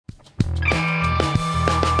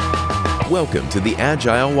Welcome to the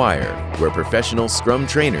Agile Wire, where professional Scrum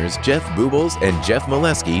trainers Jeff Boobles and Jeff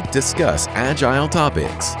Molesky discuss Agile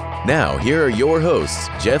topics. Now, here are your hosts,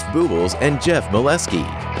 Jeff Boobles and Jeff Molesky.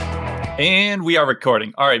 And we are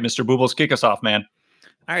recording. All right, Mr. Boobles, kick us off, man.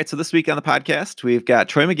 All right, so this week on the podcast, we've got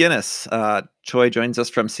Troy Magennis. Troy joins us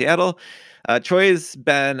from Seattle. Troy's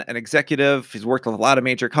been an executive. He's worked with a lot of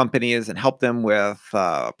major companies and helped them with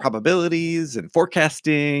probabilities and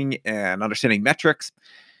forecasting and understanding metrics.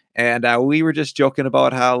 And we were just joking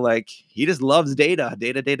about how he just loves data.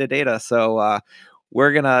 So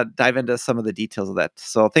we're gonna dive into some of the details of that.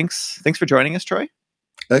 So thanks for joining us, Troy.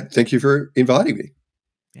 Thank you for inviting me.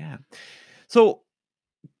 Yeah. So,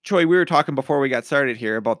 Troy, we were talking before we got started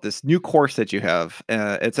here about this new course that you have.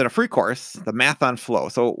 It's a free course, the Math on Flow.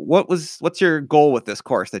 So, what's your goal with this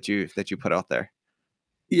course that you put out there?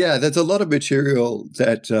 Yeah, there's a lot of material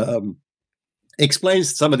that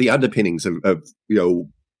explains some of the underpinnings of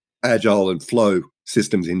Agile and flow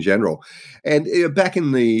systems in general. And back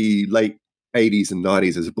in the late 80s and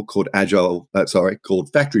 90s, there's a book called called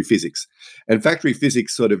Factory Physics. And Factory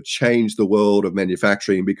Physics sort of changed the world of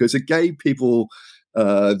manufacturing because it gave people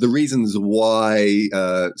the reasons why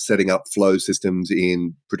setting up flow systems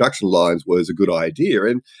in production lines was a good idea.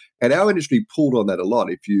 And our industry pulled on that a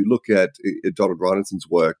lot. If you look at Donald Robinson's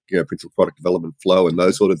work, Principal Product Development Flow and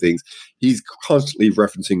those sort of things, he's constantly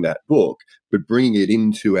referencing that book, but bringing it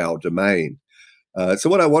into our domain.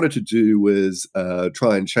 So what I wanted to do was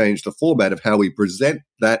try and change the format of how we present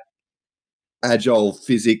that agile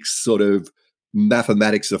physics sort of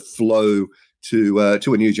mathematics of flow to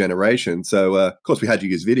a new generation. So of course we had to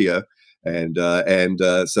use video, and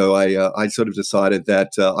so I sort of decided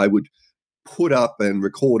that I would put up and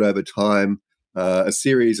record over time a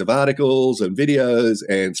series of articles and videos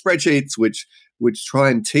and spreadsheets which try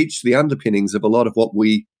and teach the underpinnings of a lot of what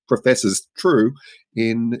we profess as true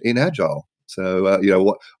in Agile. So,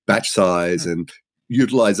 what batch size and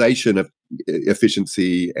utilization of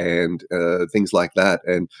efficiency and things like that,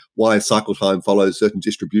 and why cycle time follows certain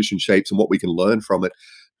distribution shapes and what we can learn from it.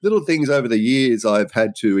 Little things over the years I've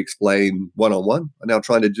had to explain one-on-one. I'm now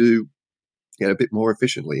trying to do a bit more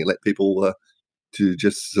efficiently and let people to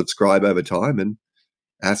just subscribe over time. And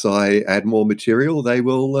as I add more material, they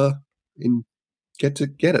will get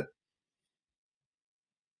it.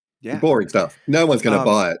 Yeah. Boring stuff. No one's going to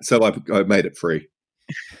buy it, so I made it free.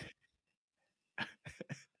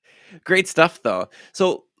 Great stuff, though.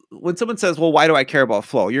 So when someone says, well, why do I care about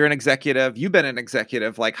flow? You're an executive. You've been an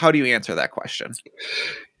executive. How do you answer that question?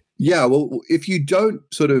 Yeah, well, if you don't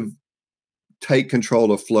sort of take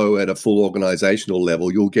control of flow at a full organizational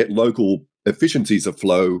level, you'll get local efficiencies of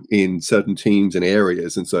flow in certain teams and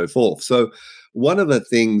areas and so forth. So one of the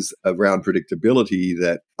things around predictability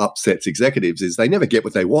that upsets executives is they never get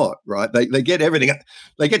what they want, right? They get everything,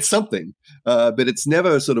 they get something, but it's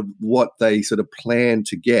never sort of what they sort of plan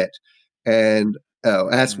to get. And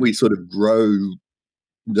as we sort of grow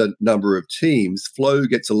the number of teams, flow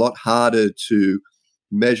gets a lot harder to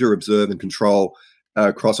measure, observe, and control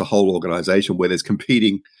across a whole organization where there's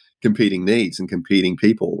competing needs and competing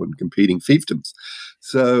people and competing fiefdoms.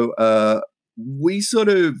 So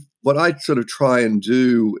what I sort of try and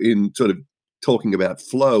do in sort of talking about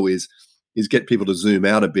flow is get people to zoom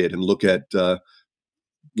out a bit and look at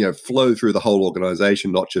flow through the whole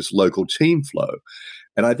organization, not just local team flow.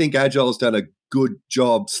 And I think Agile's done a good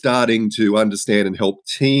job starting to understand and help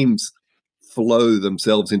teams flow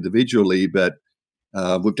themselves individually, but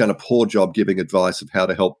we've done a poor job giving advice of how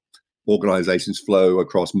to help organizations flow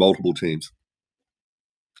across multiple teams,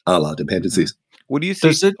 a la dependencies. What do you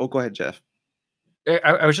see? Go ahead, Jeff.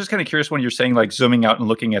 I was just kind of curious when you're saying zooming out and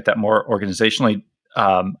looking at that more organizationally.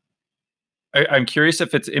 I'm curious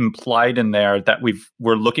if it's implied in there that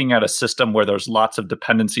we're looking at a system where there's lots of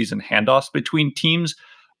dependencies and handoffs between teams,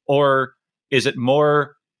 or is it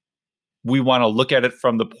more we want to look at it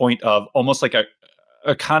from the point of almost like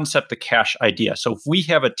a concept to cache idea. So if we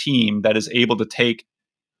have a team that is able to take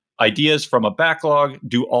ideas from a backlog,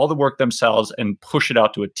 do all the work themselves, and push it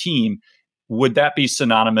out to a team, would that be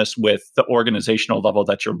synonymous with the organizational level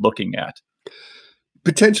that you're looking at?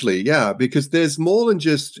 Potentially, yeah, because there's more than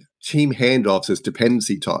just team handoffs as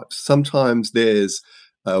dependency types. Sometimes there's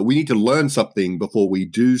we need to learn something before we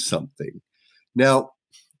do something. Now,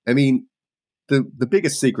 I mean, the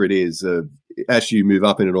biggest secret is as you move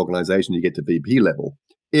up in an organization, you get to VP level.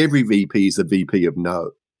 Every VP is a VP of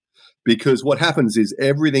no. Because what happens is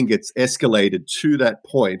everything gets escalated to that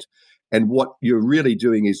point, and what you're really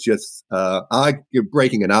doing is just you're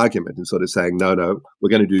breaking an argument and sort of saying, no, we're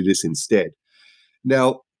going to do this instead.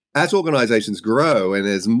 Now, as organizations grow and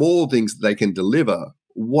there's more things that they can deliver,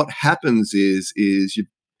 what happens is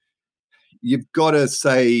you've got to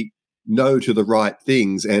say no to the right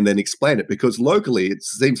things and then explain it, because locally it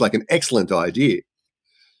seems like an excellent idea.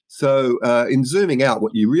 So in zooming out,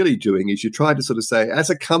 what you're really doing is you're trying to sort of say, as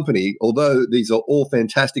a company, although these are all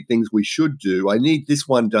fantastic things we should do, I need this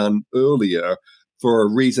one done earlier for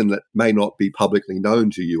a reason that may not be publicly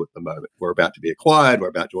known to you at the moment. We're about to be acquired. We're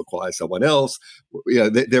about to acquire someone else.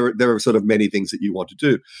 There are sort of many things that you want to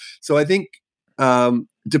do. So I think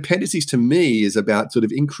dependencies to me is about sort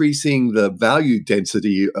of increasing the value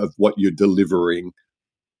density of what you're delivering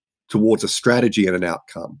towards a strategy and an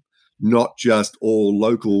outcome, not just all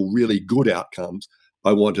local, really good outcomes.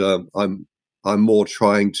 I'm more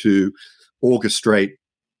trying to orchestrate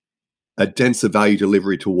a denser value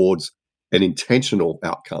delivery towards an intentional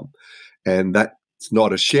outcome. And that's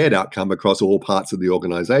not a shared outcome across all parts of the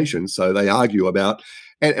organization. So they argue about,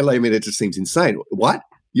 and I mean, it just seems insane. What?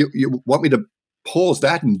 You want me to pause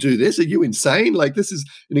that and do this? Are you insane? Like, this is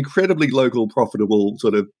an incredibly local, profitable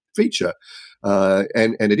sort of feature.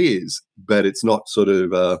 And it is, but it's not sort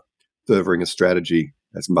of furthering a strategy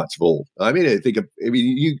as much of all. I mean,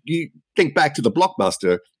 you think back to the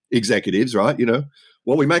Blockbuster executives, right?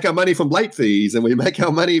 Well, we make our money from late fees and we make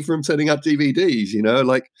our money from setting up DVDs,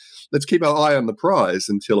 like, let's keep our eye on the prize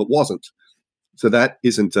until it wasn't. So that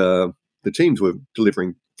isn't, the teams were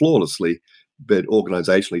delivering flawlessly, but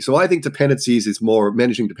organizationally. So I think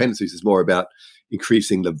managing dependencies is more about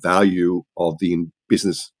increasing the value of the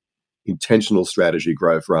business intentional strategy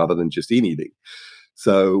growth rather than just anything.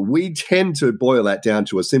 So we tend to boil that down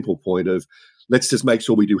to a simple point of, let's just make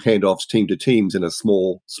sure we do handoffs team to teams in a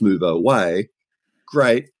small, smoother way.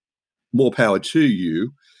 Great, more power to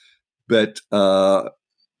you. But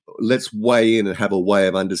let's weigh in and have a way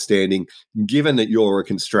of understanding, given that you're a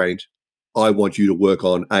constraint, I want you to work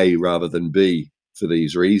on A rather than B for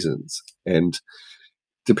these reasons. And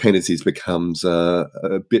dependencies becomes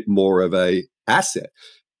a bit more of a asset.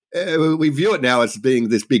 We view it now as being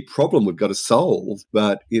this big problem we've got to solve.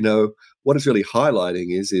 But, what it's really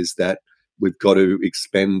highlighting is that we've got to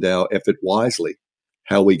expend our effort wisely.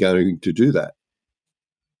 How are we going to do that?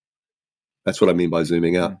 That's what I mean by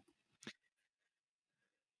zooming out.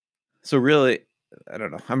 So really, I don't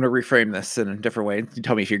know. I'm going to reframe this in a different way. You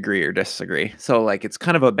tell me if you agree or disagree. So like, it's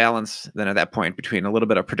kind of a balance then at that point between a little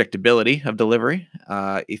bit of predictability of delivery,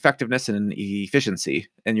 effectiveness and efficiency.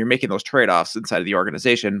 And you're making those trade-offs inside of the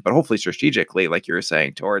organization, but hopefully strategically, like you were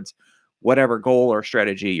saying, towards whatever goal or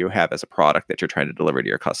strategy you have as a product that you're trying to deliver to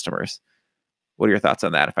your customers. What are your thoughts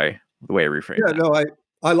on that? The way I reframe that? No,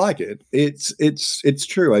 I like it. It's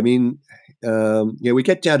true. I mean, we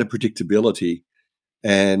get down to predictability.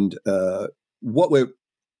 And I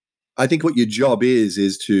think what your job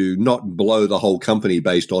is to not blow the whole company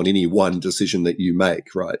based on any one decision that you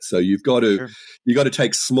make, right? So you've got to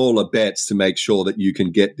take smaller bets to make sure that you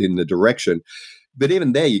can get in the direction. But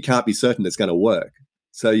even there, you can't be certain it's going to work.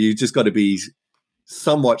 So you just got to be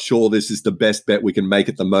somewhat sure this is the best bet we can make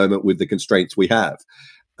at the moment with the constraints we have,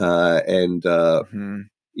 and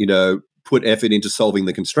put effort into solving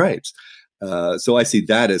the constraints. So I see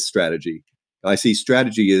that as strategy. I see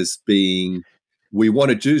strategy as being, we want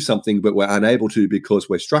to do something, but we're unable to because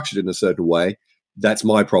we're structured in a certain way. That's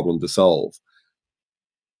my problem to solve.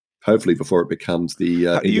 Hopefully before it becomes the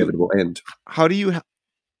inevitable end. How do you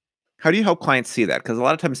help clients see that? Because a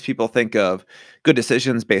lot of times people think of good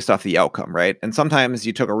decisions based off the outcome, right? And sometimes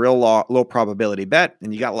you took a real low probability bet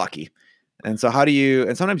and you got lucky. And so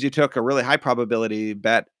and sometimes you took a really high probability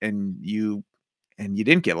bet and you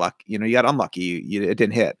didn't get luck, you got unlucky, it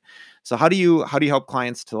didn't hit. So how do you help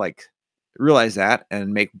clients to like realize that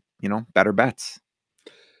and make, better bets?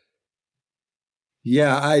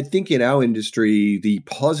 Yeah, I think in our industry, the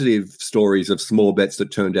positive stories of small bets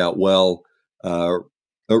that turned out well are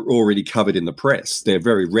already covered in the press. They're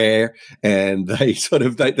very rare, and they sort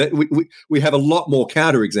of we have a lot more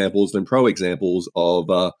counter examples than pro examples of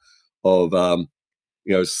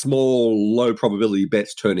small, low probability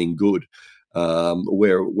bets turning good.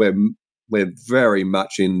 We're very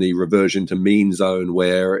much in the reversion to mean zone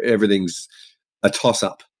where everything's a toss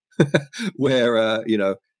up, where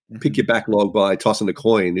pick your backlog by tossing a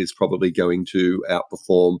coin is probably going to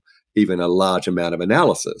outperform even a large amount of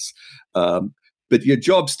analysis. But your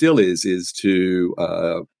job still is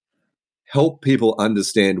to help people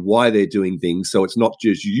understand why they're doing things, so it's not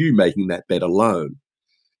just you making that bet alone.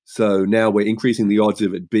 So now we're increasing the odds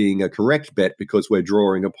of it being a correct bet because we're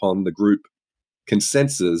drawing upon the group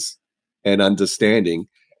consensus and understanding,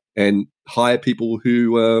 and hire people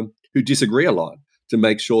who disagree a lot to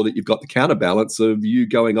make sure that you've got the counterbalance of you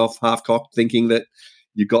going off half-cocked thinking that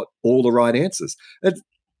you've got all the right answers.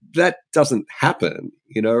 That doesn't happen,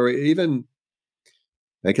 even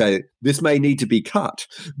Okay, this may need to be cut.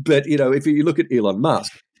 But, if you look at Elon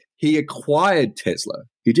Musk, he acquired Tesla.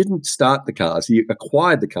 He didn't start the cars. He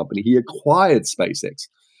acquired the company. He acquired SpaceX.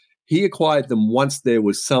 He acquired them once there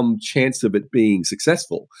was some chance of it being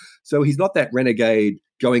successful. So he's not that renegade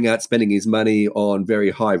going out spending his money on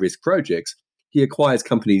very high risk projects. He acquires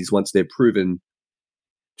companies once they've proven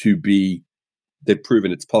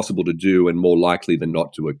it's possible to do and more likely than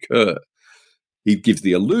not to occur. He gives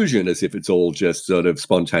the illusion as if it's all just sort of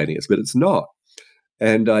spontaneous, but it's not.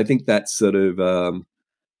 And I think that's sort of,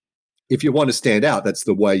 if you want to stand out, that's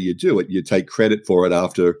the way you do it. You take credit for it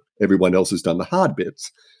after everyone else has done the hard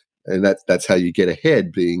bits. And that's how you get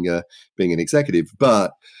ahead being an executive.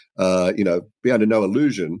 But, be under no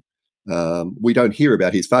illusion, we don't hear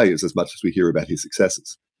about his failures as much as we hear about his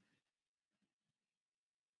successes.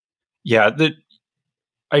 Yeah,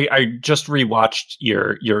 I just rewatched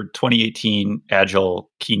your 2018 Agile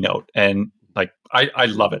keynote, and like I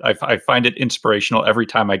love it. I find it inspirational every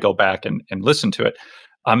time I go back and listen to it.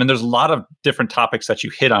 And there's a lot of different topics that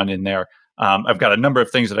you hit on in there. I've got a number of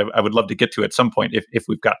things that I would love to get to at some point if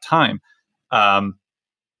we've got time.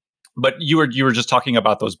 But you were just talking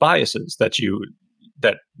about those biases that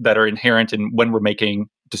are inherent in when we're making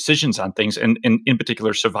decisions on things, and in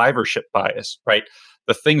particular survivorship bias, right?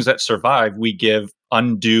 The things that survive, we give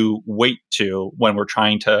undue weight to when we're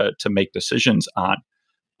trying to make decisions on.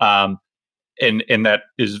 And that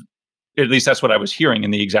is, at least that's what I was hearing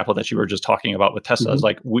in the example that you were just talking about with Tesla. Is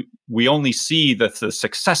like we only see the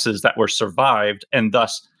successes that were survived, and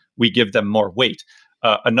thus we give them more weight.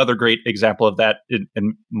 Another great example of that,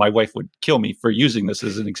 and my wife would kill me for using this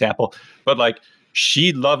as an example, but like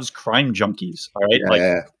she loves crime junkies. All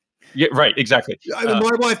right, yeah, right, exactly. I mean,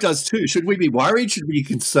 my wife does too. Should we be worried? Should we be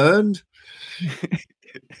concerned? I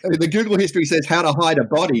mean, the Google history says how to hide a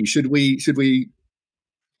body. Should we?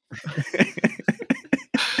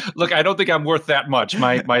 Look, I don't think I'm worth that much.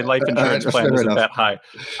 My life insurance plan isn't that high.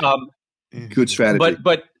 Good strategy.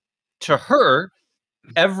 But to her,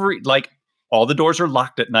 all the doors are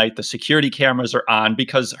locked at night. The security cameras are on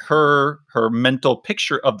because her mental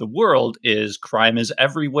picture of the world is crime is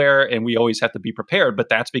everywhere and we always have to be prepared. But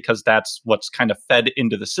that's because that's what's kind of fed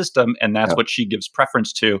into the system, and that's what she gives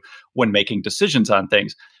preference to when making decisions on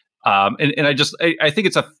things. And I think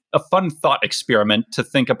it's a fun thought experiment to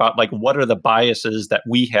think about, like, what are the biases that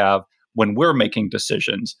we have when we're making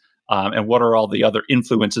decisions, and what are all the other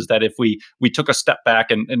influences that if we took a step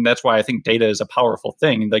back, and that's why I think data is a powerful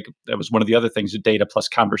thing. Like that was one of the other things of data plus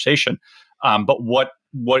conversation. But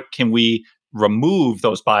what can we remove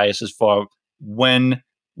those biases for when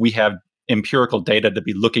we have empirical data to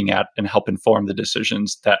be looking at and help inform the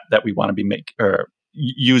decisions that we want to be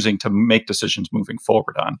using to make decisions moving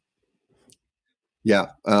forward on. Yeah,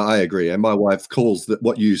 I agree. And my wife calls that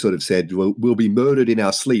what you sort of said, we'll be murdered in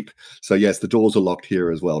our sleep. So yes, the doors are locked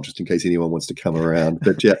here as well, just in case anyone wants to come around.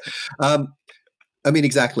 But yeah, I mean,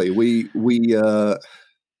 exactly. We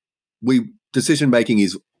decision making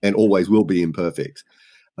is and always will be imperfect.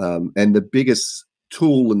 And the biggest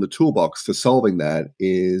tool in the toolbox for solving that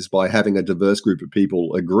is by having a diverse group of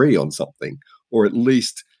people agree on something, or at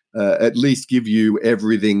least give you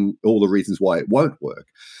all the reasons why it won't work.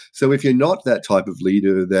 So if you're not that type of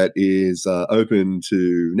leader that is open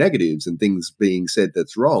to negatives and things being said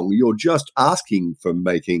that's wrong, you're just asking for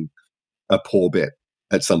making a poor bet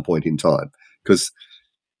at some point in time, because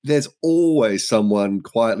there's always someone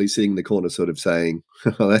quietly sitting in the corner sort of saying,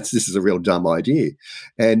 this is a real dumb idea.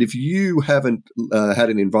 And if you haven't had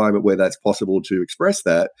an environment where that's possible to express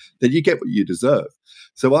that, then you get what you deserve.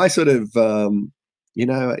 So I sort of,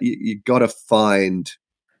 you got to find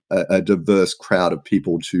a diverse crowd of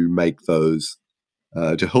people to make those,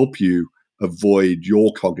 to help you avoid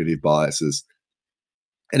your cognitive biases.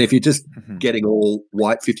 And if you're just getting all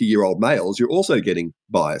white 50-year-old males, you're also getting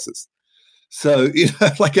biases. So,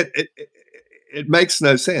 like it makes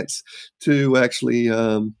no sense to actually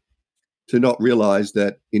to not realize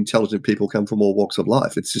that intelligent people come from all walks of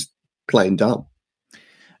life. It's just plain dumb.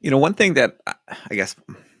 One thing that I guess,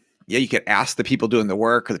 you could ask the people doing the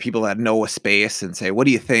work or the people that know a space and say, what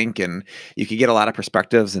do you think? And you could get a lot of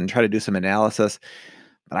perspectives and try to do some analysis.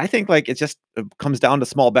 But I think it comes down to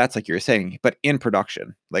small bets, like you were saying, but in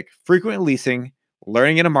production, like frequent leasing,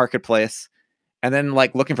 learning in a marketplace, and then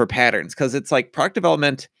looking for patterns. Because it's like product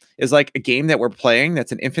development is like a game that we're playing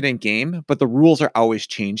that's an infinite game, but the rules are always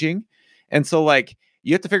changing. And so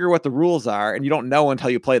you have to figure what the rules are, and you don't know until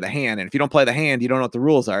you play the hand. And if you don't play the hand, you don't know what the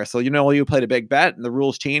rules are. So you played a big bet and the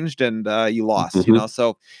rules changed and you lost.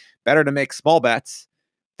 So better to make small bets,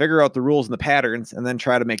 figure out the rules and the patterns, and then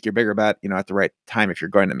try to make your bigger bet, at the right time if you're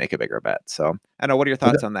going to make a bigger bet. So I don't know, what are your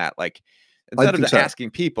thoughts on that? Instead of think just so. asking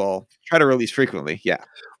people, try to release frequently. Yeah.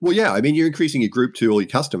 Well, yeah. I mean, you're increasing your group to all your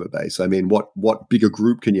customer base. I mean, what bigger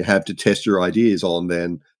group can you have to test your ideas on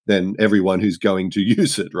than everyone who's going to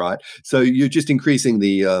use it, right? So you're just increasing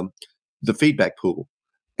the feedback pool,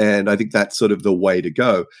 and I think that's sort of the way to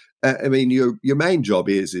go. I mean, your main job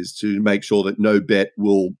is to make sure that no bet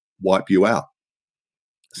will wipe you out.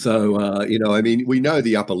 So I mean, we know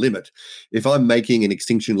the upper limit. If I'm making an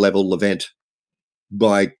extinction level event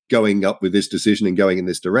by going up with this decision and going in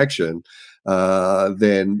this direction,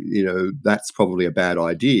 then that's probably a bad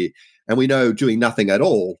idea. And we know doing nothing at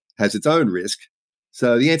all has its own risk.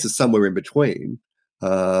 So the answer's somewhere in between.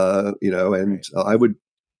 And I would,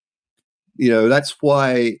 that's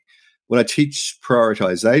why when I teach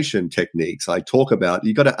prioritization techniques, I talk about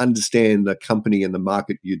you got to understand the company and the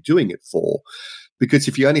market you're doing it for. Because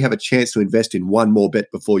if you only have a chance to invest in one more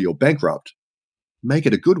bet before you're bankrupt, make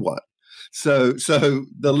it a good one. So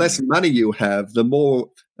the less money you have, the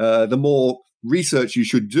more research you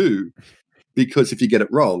should do, because if you get it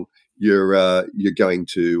wrong, you're going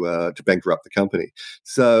to bankrupt the company.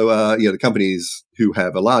 So the companies who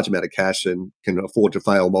have a large amount of cash and can afford to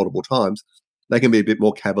fail multiple times, they can be a bit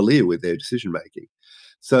more cavalier with their decision making.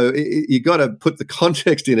 So you got to put the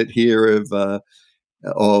context in it here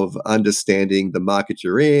of understanding the market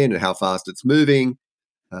you're in and how fast it's moving,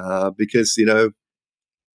 because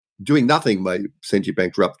doing nothing may send you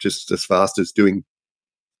bankrupt just as fast as doing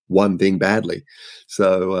one thing badly.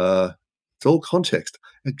 So it's all context.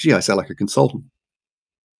 Gee, I sound like a consultant.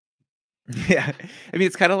 Yeah. I mean,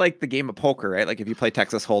 it's kind of like the game of poker, right? Like if you play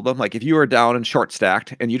Texas Hold'em, like if you were down and short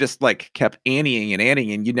stacked and you just like kept anteing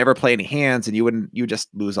and you'd never play any hands and you would just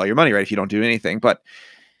lose all your money, right? If you don't do anything. But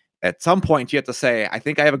at some point you have to say, I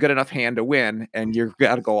think I have a good enough hand to win, and you've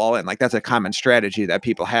got to go all in. Like that's a common strategy that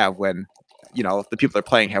people have when, the people they're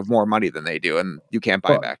playing have more money than they do and you can't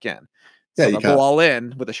buy Well, back in. yeah, So you they'll go can't. all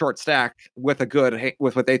in with a short stack with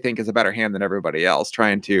with what they think is a better hand than everybody else,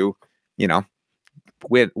 trying to, you know,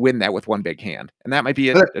 win that with one big hand. And that might be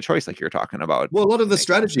a choice like you're talking about. Well, a lot of the Making to that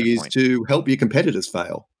strategy is point. to help your competitors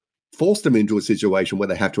fail. Force them into a situation where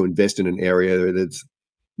they have to invest in an area that's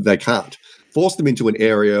they can't. Force them into an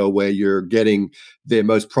area where you're getting their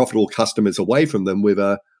most profitable customers away from them with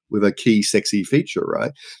a key sexy feature,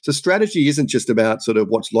 right? So strategy isn't just about sort of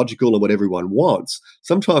what's logical and what everyone wants.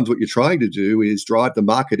 Sometimes what you're trying to do is drive the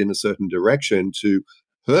market in a certain direction to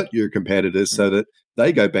hurt your competitors so that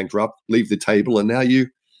they go bankrupt, leave the table, and now you've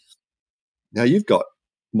got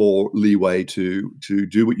more leeway to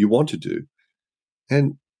do what you want to do.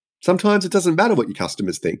 And sometimes it doesn't matter what your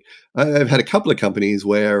customers think. I've had a couple of companies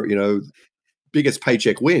where biggest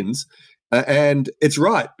paycheck wins, and it's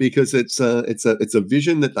right because it's a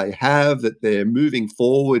vision that they have that they're moving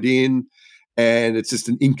forward in, and it's just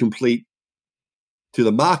an incomplete to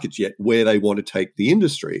the market yet where they want to take the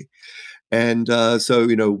industry. And so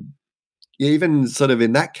even sort of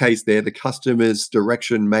in that case there, the customer's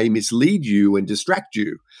direction may mislead you and distract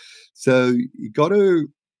you. So you got to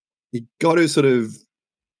sort of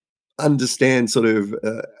understand sort of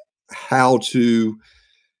how to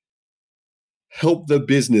help the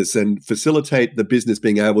business and facilitate the business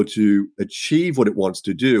being able to achieve what it wants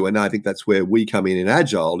to do. And I think that's where we come in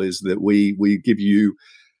Agile, is that we give you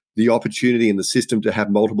the opportunity in the system to have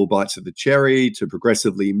multiple bites of the cherry, to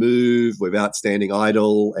progressively move without standing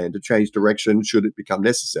idle, and to change direction should it become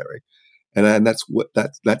necessary. And that's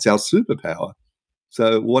our superpower.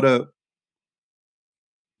 So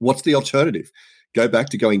what's the alternative? Go back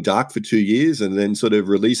to going dark for 2 years and then sort of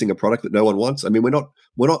releasing a product that no one wants? I mean, we're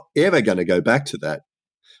not ever going to go back to that,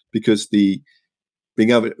 because the being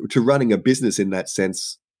able to running a business in that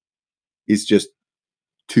sense is just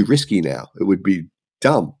too risky now. It would be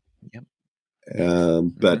dumb. Yep.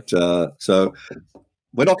 So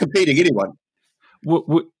we're not competing anyone.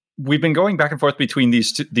 We've been going back and forth between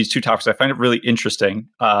these two topics. I find it really interesting.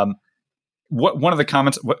 One of the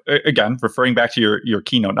comments, again, referring back to your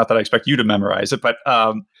keynote, not that I expect you to memorize it, but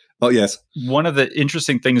oh yes, one of the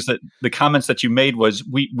interesting things that the comments that you made was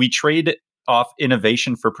we trade off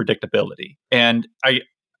innovation for predictability. And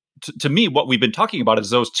to me, what we've been talking about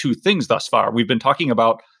is those two things thus far. We've been talking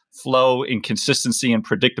about flow and consistency and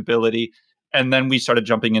predictability. And then we started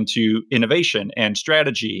jumping into innovation and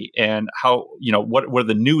strategy and how, what are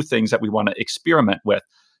the new things that we want to experiment with.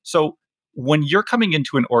 So when you're coming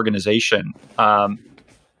into an organization, how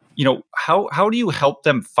do you help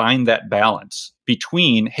them find that balance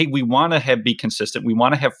between, hey, we want to be consistent, we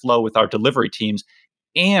want to have flow with our delivery teams,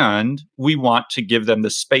 and we want to give them the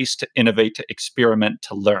space to innovate, to experiment,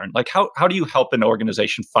 to learn? Like, how do you help an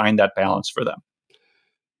organization find that balance for them?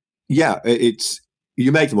 Yeah,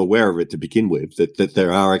 you make them aware of it to begin with, that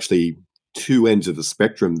there are actually two ends of the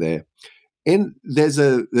spectrum there. And there's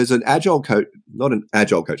an agile coach, not an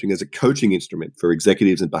agile coaching, there's a coaching instrument for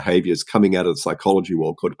executives and behaviors coming out of the psychology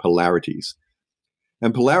world called polarities.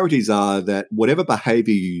 And polarities are that whatever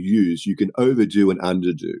behavior you use, you can overdo and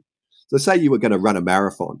underdo. So say you were going to run a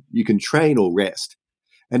marathon, you can train or rest.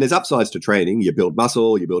 And there's upsides to training. You build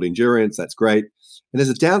muscle, you build endurance, that's great. And there's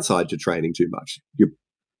a downside to training too much. You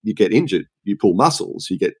get injured, you pull muscles,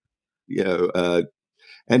 you get,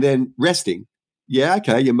 and then resting. Yeah,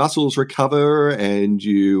 okay, your muscles recover and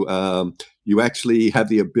you actually have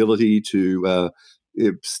the ability to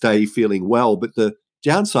stay feeling well. But the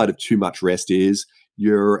downside of too much rest is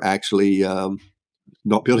you're actually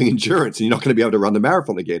not building endurance and you're not going to be able to run the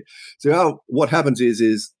marathon again. So what happens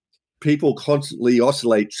is people constantly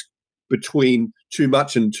oscillate between too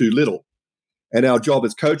much and too little. And our job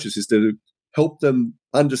as coaches is to help them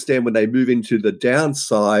understand when they move into the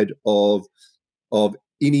downside of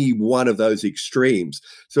any one of those extremes.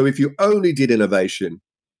 So if you only did innovation,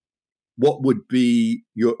 what would be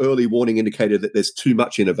your early warning indicator that there's too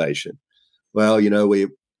much innovation? Well,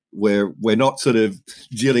 we're not sort of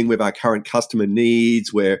dealing with our current customer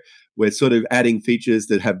needs. We're sort of adding features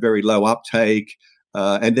that have very low uptake,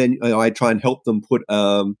 and then I try and help them put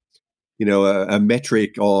a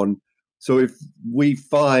metric on. So if we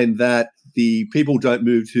find that the people don't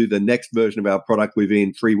move to the next version of our product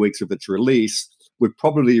within 3 weeks of its release, we've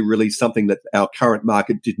probably released something that our current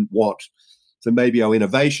market didn't want. So maybe our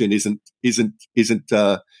innovation is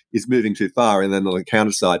moving too far. And then on the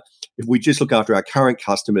counter side, if we just look after our current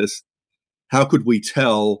customers, how could we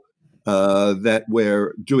tell that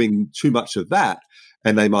we're doing too much of that?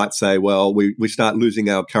 And they might say, well, we start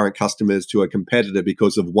losing our current customers to a competitor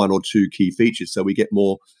because of one or two key features. So we get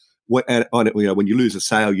more. And when you lose a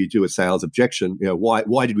sale, you do a sales objection.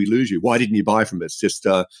 Why did we lose you? Why didn't you buy from us? Just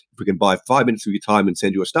if we can buy 5 minutes of your time and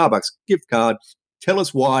send you a Starbucks gift card, tell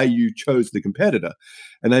us why you chose the competitor.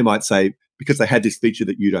 And they might say, because they had this feature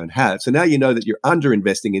that you don't have. So now you know that you're under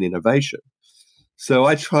investing in innovation. So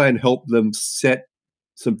I try and help them set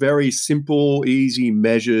some very simple, easy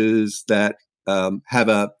measures that have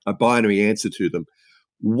a binary answer to them.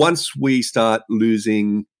 Once we start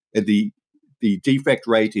losing the defect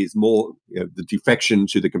rate is more, the defection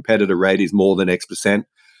to the competitor rate is more than X percent,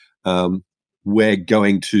 we're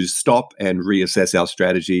going to stop and reassess our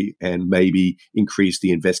strategy and maybe increase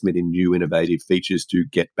the investment in new innovative features to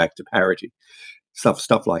get back to parity.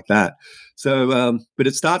 Stuff like that. So, but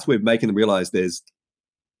it starts with making them realize there's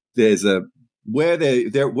a where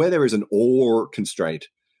there is an or constraint,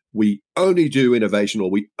 we only do innovation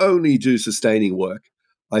or we only do sustaining work.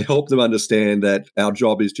 I help them understand that our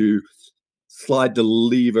job is to slide the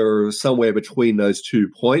lever somewhere between those 2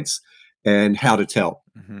 points and how to tell.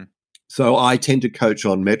 Mm-hmm. So I tend to coach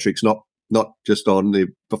on metrics, not just on the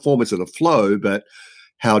performance of the flow, but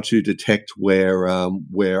how to detect where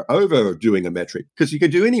we're overdoing a metric. Because you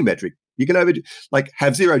can do any metric. You can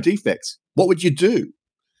have 0 defects. What would you do?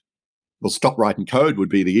 Well, stop writing code would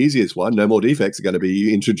be the easiest one. No more defects are going to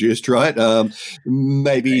be introduced, right?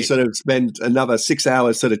 Maybe right. Sort of spend another 6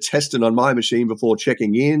 hours sort of testing on my machine before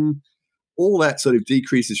checking in. All that sort of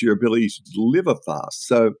decreases your ability to deliver fast.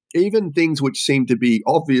 So even things which seem to be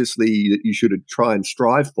obviously that you should try and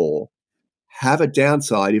strive for have a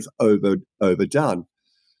downside if overdone.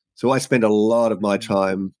 So I spend a lot of my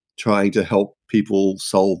time trying to help people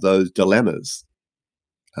solve those dilemmas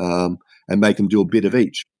and make them do a bit of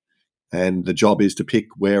each. And the job is to pick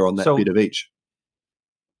where on that bit of each.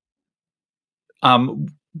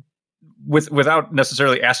 Without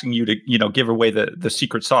necessarily asking you to, give away the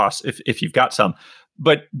secret sauce if you've got some,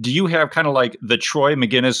 but do you have kind of like the Troy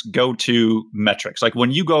Magennis go-to metrics? Like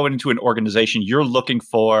when you go into an organization, you're looking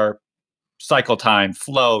for cycle time,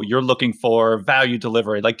 flow, you're looking for value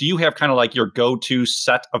delivery. Like, do you have kind of like your go-to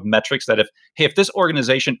set of metrics that if this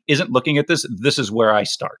organization isn't looking at this, this is where I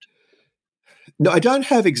start? No, I don't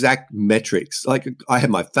have exact metrics. Like I have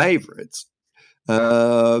my favorites,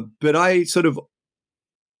 but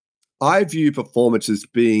I view performance as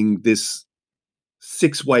being this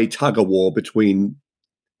 6-way tug of war between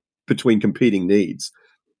competing needs.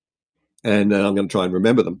 And I'm going to try and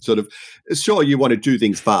remember them. Sort of, sure, you want to do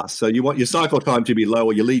things fast. So you want your cycle time to be low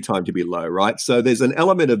or your lead time to be low, right? So there's an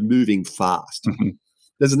element of moving fast. Mm-hmm.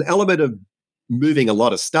 There's an element of moving a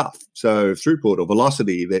lot of stuff. So throughput or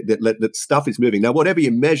velocity, that stuff is moving. Now, whatever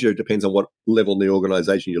you measure depends on what level in the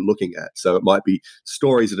organization you're looking at. So it might be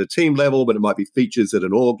stories at a team level, but it might be features at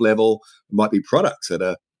an org level. It might be products at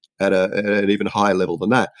an even higher level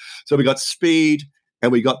than that. So we got speed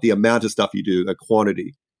and we got the amount of stuff you do, a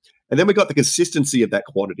quantity. And then we got the consistency of that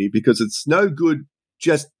quantity, because it's no good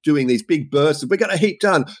just doing these big bursts of, we got a heap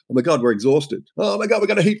done. Oh my God, we're exhausted. Oh my God, we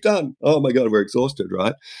got a heap done. Oh my God, we're exhausted,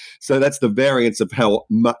 right? So that's the variance of how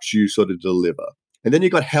much you sort of deliver. And then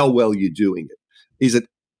you've got how well you're doing it. Is it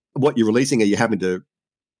what you're releasing? Are you having to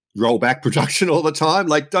roll back production all the time?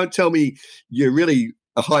 Like, don't tell me you're really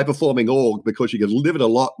a high-performing org because you can deliver a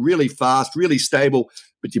lot really fast, really stable,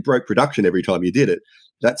 but you broke production every time you did it.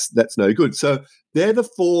 That's no good. So they're the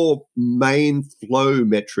four main flow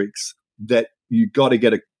metrics that you got to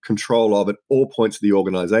get a control of at all points of the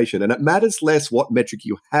organization. And it matters less what metric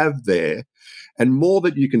you have there and more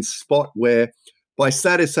that you can spot where by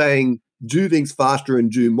saying do things faster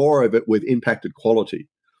and do more of it with impacted quality,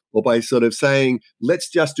 or by sort of saying, let's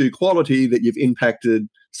just do quality that you've impacted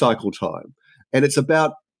cycle time. And it's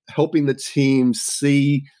about helping the team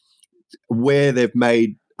see where they've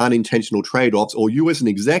made unintentional trade-offs, or you as an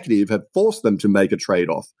executive have forced them to make a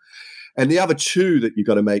trade-off. And the other two that you've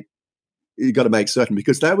got to make certain,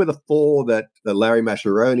 because they were the four that Larry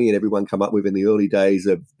Mascheroni and everyone come up with in the early days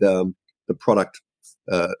of the product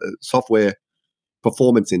software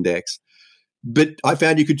performance index. But I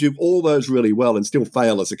found you could do all those really well and still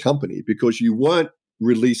fail as a company because you weren't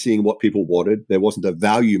releasing what people wanted. There wasn't a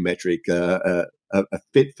value metric, a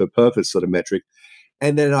fit for purpose sort of metric.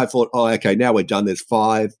 And then I thought, oh, okay, now we're done. There's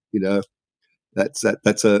 5. That's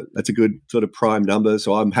a good sort of prime number.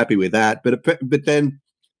 So I'm happy with that. But then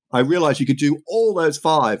I realized you could do all those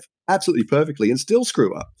 5 absolutely perfectly and still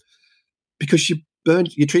screw up because you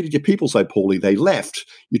treated your people so poorly they left.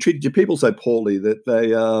 You treated your people so poorly that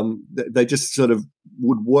they just sort of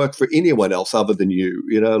would work for anyone else other than you.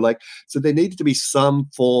 So there needed to be some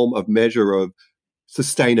form of measure of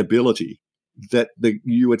sustainability that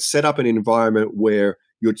you would set up an environment where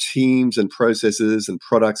your teams and processes and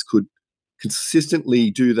products could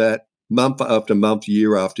consistently do that month after month,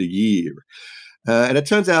 year after year. And it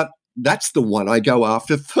turns out that's the one I go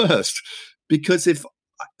after first, because if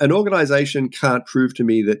an organization can't prove to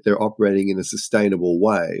me that they're operating in a sustainable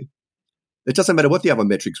way, it doesn't matter what the other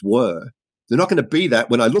metrics were. They're not going to be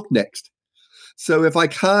that when I look next. So if I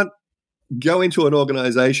can't go into an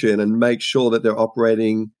organization and make sure that they're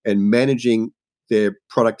operating and managing their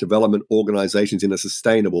product development organizations in a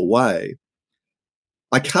sustainable way,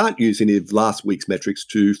 I can't use any of last week's metrics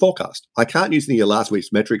to forecast. I can't use any of last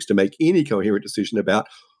week's metrics to make any coherent decision about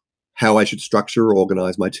how I should structure or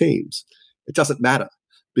organize my teams. It doesn't matter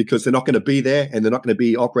because they're not going to be there and they're not going to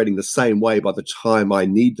be operating the same way by the time I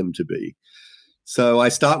need them to be. So I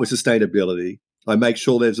start with sustainability. I make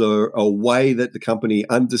sure there's a way that the company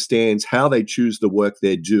understands how they choose the work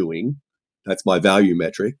they're doing. That's my value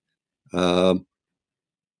metric. And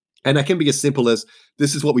that can be as simple as,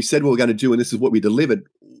 this is what we said we were going to do and this is what we delivered.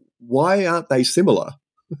 Why aren't they similar?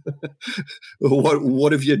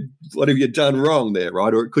 What have you done wrong there,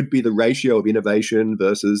 right? Or it could be the ratio of innovation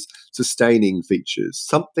versus sustaining features,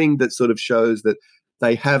 something that sort of shows that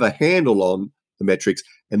they have a handle on the metrics.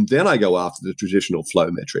 And then I go after the traditional flow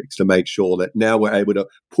metrics to make sure that now we're able to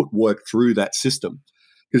put work through that system.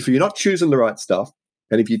 Because if you're not choosing the right stuff,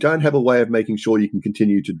 and if you don't have a way of making sure you can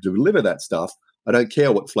continue to deliver that stuff, I don't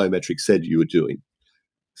care what flow metrics said you were doing.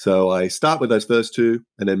 So I start with those first two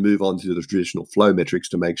and then move on to the traditional flow metrics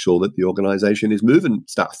to make sure that the organization is moving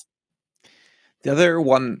stuff. The other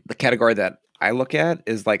one, the category that I look at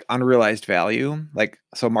is like unrealized value,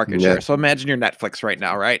 so market share. So imagine you're Netflix right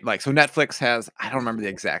now, right? So Netflix has, I don't remember the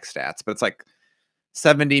exact stats, but it's like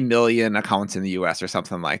 70 million accounts in the US or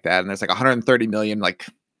something like that. And there's like 130 million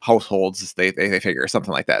households, they figure,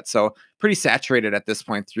 something like that. So pretty saturated at this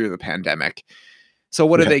point through the pandemic. So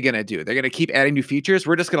what are they going to do? They're going to keep adding new features.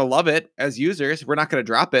 We're just going to love it as users. We're not going to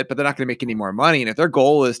drop it, but they're not going to make any more money. And if their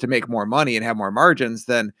goal is to make more money and have more margins,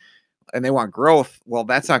 and they want growth, well,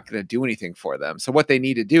 that's not going to do anything for them. So what they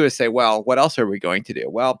need to do is say, well, what else are we going to do?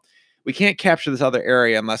 Well, we can't capture this other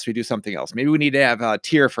area unless we do something else. Maybe we need to have a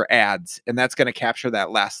tier for ads, and that's going to capture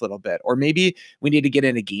that last little bit. Or maybe we need to get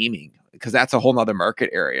into gaming because that's a whole nother market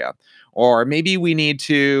area. Or maybe we need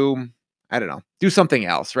to, I don't know, do something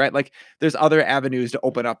else, right? There's other avenues to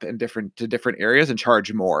open up in different areas and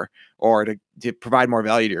charge more, or to provide more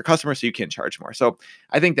value to your customers so you can charge more. So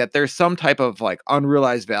I think that there's some type of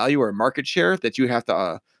unrealized value or market share that you have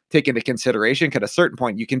to take into consideration. Because at a certain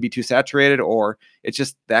point you can be too saturated, or it's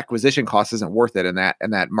just the acquisition cost isn't worth it in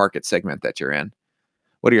that market segment that you're in.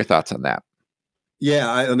 What are your thoughts on that?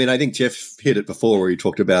 Yeah, I mean, I think Jeff hit it before where he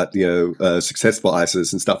talked about, success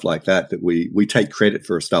biases and stuff like that we take credit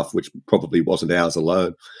for stuff which probably wasn't ours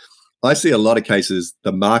alone. I see a lot of cases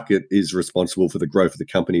the market is responsible for the growth of the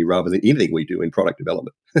company rather than anything we do in product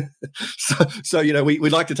development. So we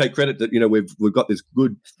like to take credit that we've got this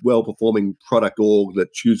good, well-performing product org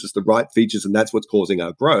that chooses the right features, and that's what's causing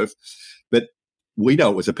our growth. But we know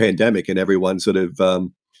it was a pandemic, and everyone sort of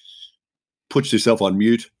puts yourself on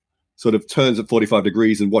mute, sort of turns at 45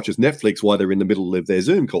 degrees and watches Netflix while they're in the middle of their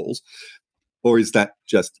Zoom calls. Or is that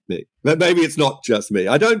just me? Maybe it's not just me.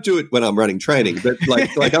 I don't do it when I'm running training, but I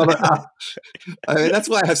mean, that's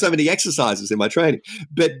why I have so many exercises in my training.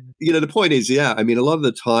 But the point is, a lot of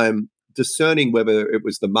the time, discerning whether it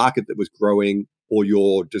was the market that was growing or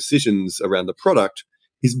your decisions around the product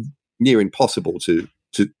is near impossible to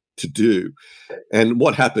do. And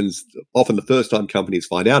what happens often the first time companies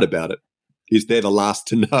find out about it is they're the last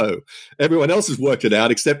to know. Everyone else has worked it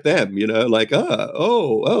out except them,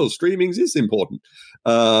 streaming is important.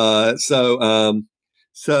 So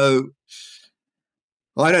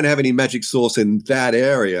I don't have any magic sauce in that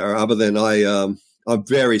area other than I'm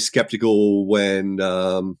very skeptical when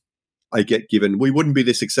I get given, we wouldn't be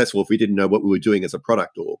this successful if we didn't know what we were doing as a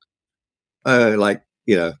product org.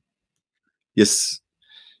 Yes,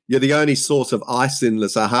 you're the only source of ice in the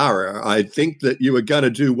Sahara. I think that you were going to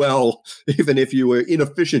do well, even if you were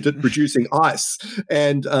inefficient at producing ice,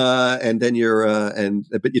 and then but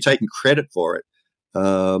you're taking credit for it.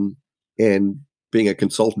 And being a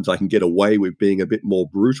consultant, I can get away with being a bit more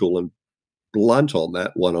brutal and blunt on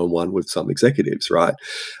that one-on-one with some executives, right?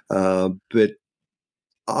 But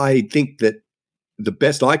I think that the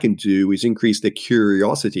best I can do is increase their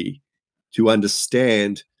curiosity to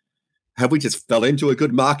understand, have we just fell into a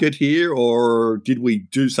good market here, or did we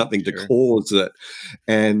do something to cause it?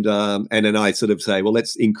 And then I sort of say, well,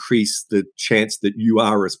 let's increase the chance that you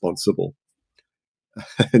are responsible,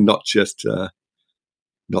 and not just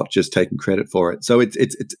taking credit for it. So it's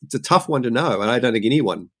a tough one to know, and I don't think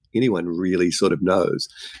anyone really sort of knows.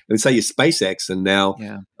 And say you're SpaceX, and now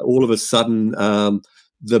all of a sudden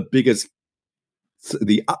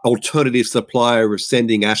the alternative supplier of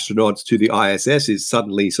sending astronauts to the ISS is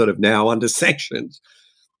suddenly sort of now under sanctions.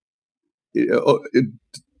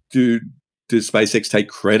 Do SpaceX take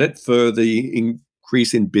credit for the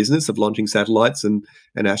increase in business of launching satellites and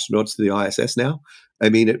astronauts to the ISS now? I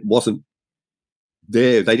mean, it wasn't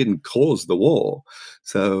there. They didn't cause the war.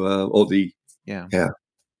 So,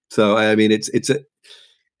 So, I mean,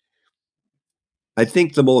 I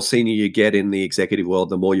think the more senior you get in the executive world,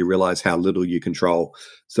 the more you realize how little you control.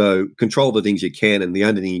 So control the things you can, and the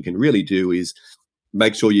only thing you can really do is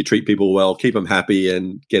make sure you treat people well, keep them happy,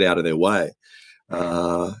 and get out of their way.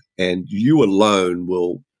 And you alone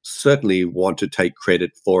will certainly want to take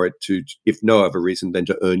credit for it, to, if no other reason than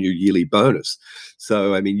to earn your yearly bonus.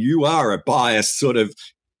 So, I mean, you are a biased sort of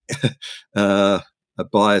a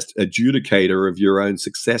biased adjudicator of your own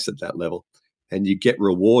success at that level. And you get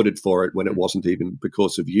rewarded for it when it wasn't even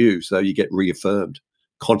because of you. So you get reaffirmed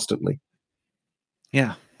constantly.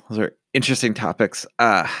 Yeah, those are interesting topics.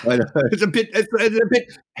 I know. It's a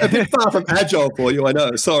bit far from agile for you. I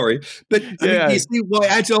know. Sorry, but I mean, you see why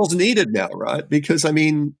agile's needed now, right? Because I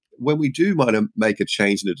mean, when we do want to make a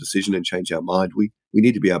change in a decision and change our mind, we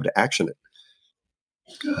need to be able to action it.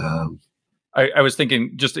 I was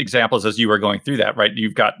thinking just examples as you were going through that, right?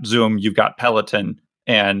 You've got Zoom, you've got Peloton,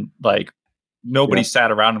 and like, nobody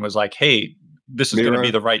sat around and was like, hey, this is going to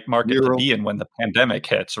be the right market to be in when the pandemic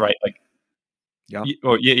hits, right? Like,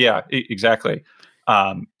 exactly.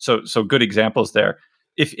 So good examples there.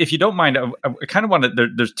 If you don't mind, I kind of want to,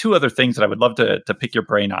 there's two other things that I would love to pick your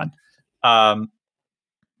brain on.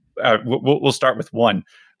 We'll start with one.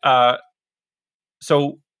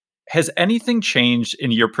 So has anything changed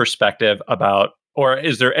in your perspective about, or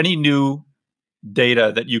is there any new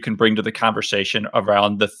data that you can bring to the conversation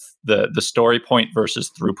around the story point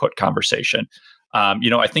versus throughput conversation?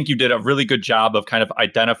 I think you did a really good job of kind of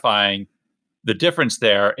identifying the difference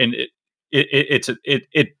there, and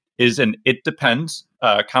it is an it depends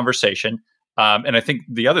conversation. And I think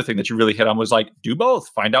the other thing that you really hit on was like, do both,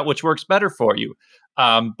 find out which works better for you.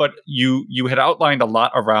 But you had outlined a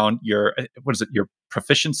lot around your your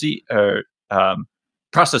proficiency or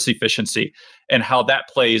process efficiency, and how that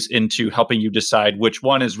plays into helping you decide which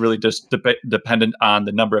one is really just dependent on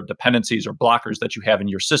the number of dependencies or blockers that you have in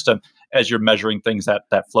your system as you're measuring things that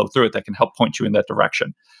flow through it that can help point you in that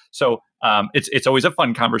direction. So it's always a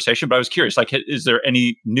fun conversation, but I was curious, like, is there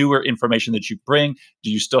any newer information that you bring?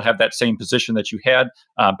 Do you still have that same position that you had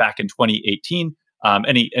back in 2018?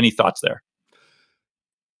 Any thoughts there?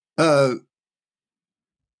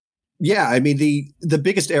 Yeah, I mean, the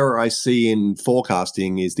biggest error I see in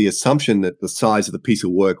forecasting is the assumption that the size of the piece of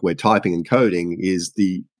work we're typing and coding is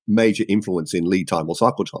the major influence in lead time or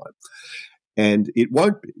cycle time. And it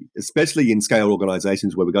won't be, especially in scale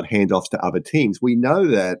organizations where we've got handoffs to other teams. We know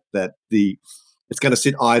that it's going to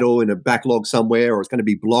sit idle in a backlog somewhere, or it's going to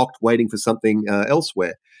be blocked waiting for something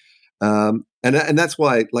elsewhere. And that's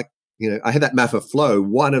why, I had that map of flow.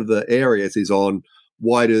 One of the areas is on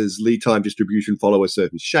why does lead time distribution follow a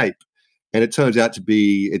certain shape? And it turns out to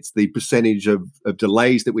be it's the percentage of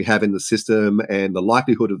delays that we have in the system and the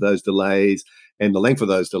likelihood of those delays and the length of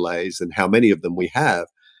those delays and how many of them we have.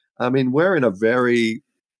 I mean, we're in a very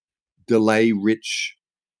delay-rich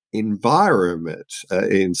environment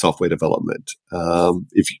in software development. And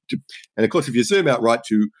of course, if you zoom out right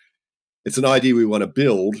to it's an idea we want to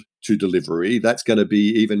build to delivery, that's going to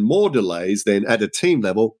be even more delays than at a team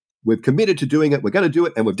level. We've committed to doing it. We're going to do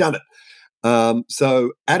it, and we've done it.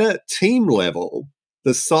 So at a team level,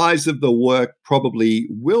 the size of the work probably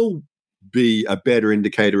will be a better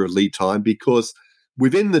indicator of lead time because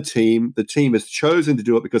within the team has chosen to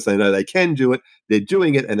do it because they know they can do it. They're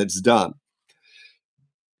doing it, and it's done.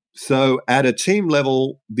 So at a team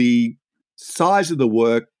level, the size of the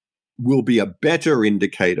work will be a better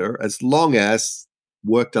indicator as long as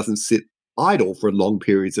work doesn't sit idle for long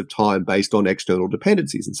periods of time based on external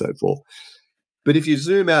dependencies and so forth. But if you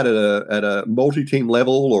zoom out at a multi-team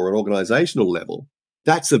level or an organizational level,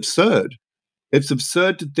 that's absurd. It's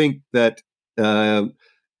absurd to think that that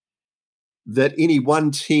any one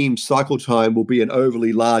team cycle time will be an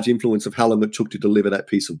overly large influence of how long it took to deliver that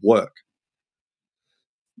piece of work.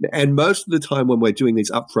 And most of the time when we're doing these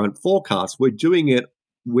upfront forecasts, we're doing it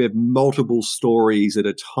with multiple stories at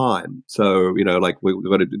a time. So, we've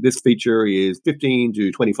got to do this feature is 15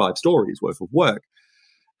 to 25 stories worth of work.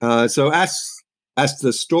 So as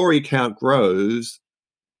the story count grows,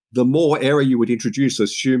 the more error you would introduce,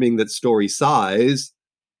 assuming that story size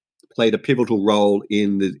played a pivotal role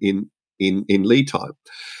in lead time.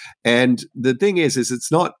 And the thing is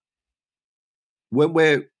it's not when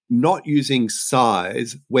we're not using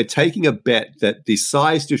size, we're taking a bet that the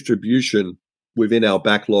size distribution within our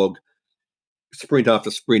backlog sprint after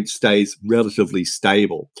sprint stays relatively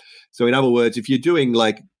stable. So in other words, if you're doing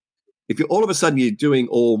if you're all of a sudden you're doing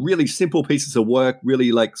all really simple pieces of work,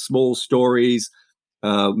 really small stories,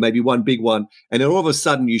 maybe one big one, and then all of a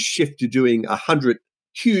sudden you shift to doing 100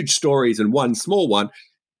 huge stories and one small one,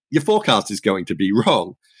 your forecast is going to be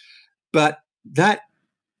wrong. But that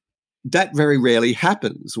very rarely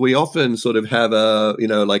happens. We often sort of have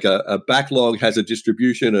a backlog has a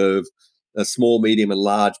distribution of a small, medium, and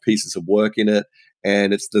large pieces of work in it.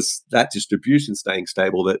 And it's that distribution staying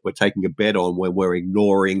stable that we're taking a bet on when we're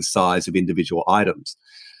ignoring size of individual items.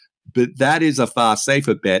 But that is a far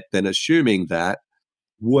safer bet than assuming that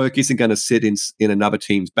work isn't going to sit in another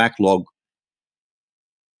team's backlog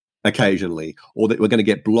occasionally, or that we're going to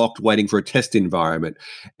get blocked waiting for a test environment.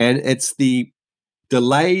 And it's the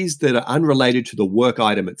delays that are unrelated to the work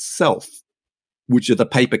item itself, which are the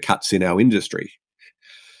paper cuts in our industry.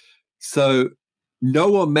 So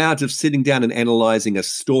no amount of sitting down and analyzing a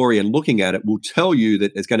story and looking at it will tell you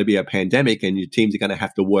that there's going to be a pandemic and your teams are going to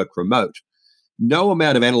have to work remote. No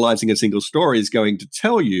amount of analyzing a single story is going to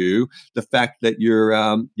tell you the fact that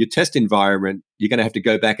your test environment, you're going to have to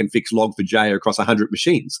go back and fix log4j across 100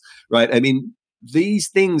 machines, right? I mean, these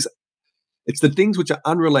things, it's the things which are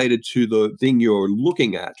unrelated to the thing you're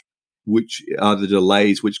looking at, which are the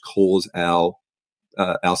delays which cause our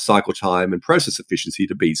cycle time and process efficiency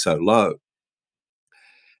to be so low.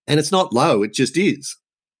 And it's not low, it just is.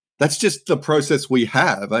 That's just the process we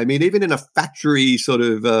have. I mean, even in a factory sort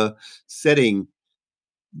of setting,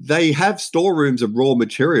 they have storerooms of raw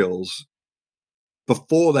materials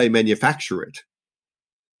before they manufacture it.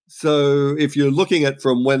 So if you're looking at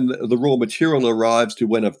from when the raw material arrives to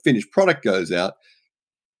when a finished product goes out,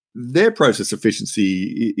 their process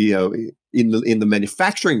efficiency, in the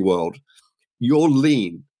manufacturing world, your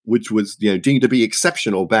lean, which was deemed to be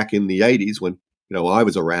exceptional back in the 80s when I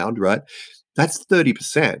was around, right? That's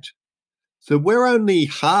 30%. So we're only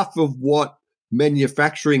half of what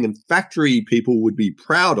manufacturing and factory people would be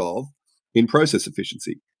proud of in process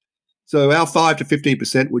efficiency. So our 5 to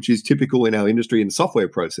 15%, which is typical in our industry and software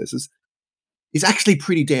processes, is actually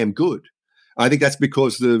pretty damn good. I think that's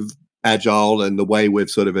because of Agile and the way we've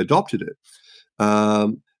sort of adopted it.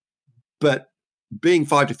 But being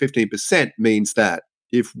 5 to 15% means that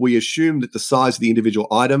if we assume that the size of the individual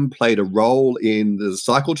item played a role in the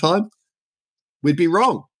cycle time, we'd be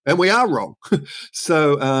wrong, and we are wrong.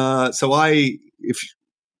 So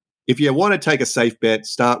if you want to take a safe bet,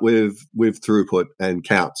 start with throughput and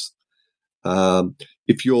counts.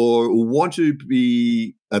 If you want to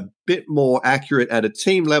be a bit more accurate at a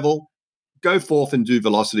team level, go forth and do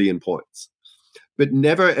velocity and points. but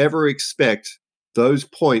never ever expect those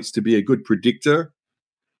points to be a good predictor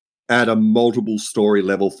at a multiple story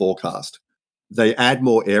level forecast. They add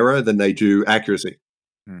more error than they do accuracy.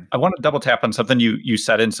 I want to double tap on something you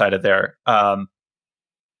said inside of there.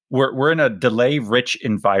 We're in a delay-rich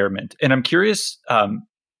environment, and I'm curious.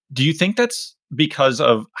 Do you think that's because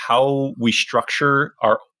of how we structure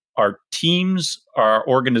our teams, our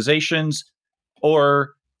organizations,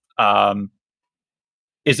 or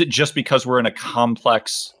is it just because we're in a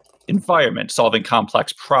complex environment, solving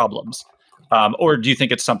complex problems, or do you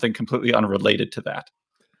think it's something completely unrelated to that?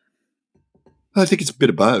 I think it's a bit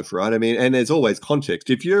of both, right? I mean, and there's always context.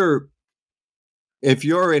 If you're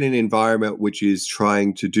in an environment which is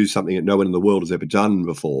trying to do something that no one in the world has ever done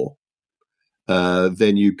before,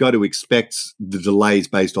 then you've got to expect the delays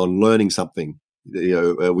based on learning something.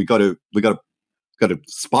 We got to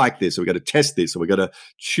spike this, or we got to test this, or we got to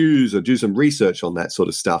choose or do some research on that sort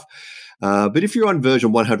of stuff. But if you're on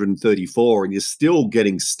version 134 and you're still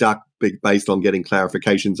getting stuck based on getting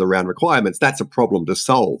clarifications around requirements, that's a problem to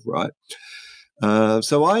solve, right?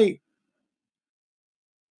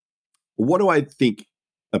 What do I think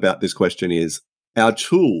about this question is our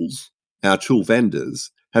tool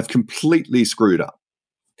vendors have completely screwed up.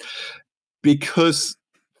 Because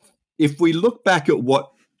if we look back at what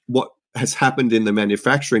has happened in the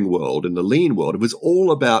manufacturing world, in the lean world, it was all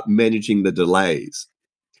about managing the delays.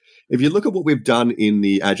 If you look at what we've done in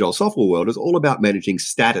the agile software world, it's all about managing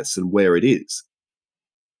status and where it is.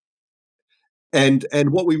 And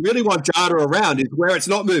what we really want data around is where it's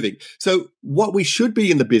not moving. So what we should be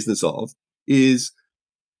in the business of is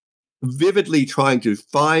vividly trying to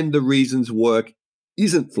find the reasons work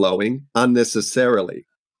isn't flowing unnecessarily.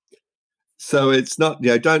 So it's not,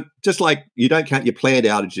 don't count your planned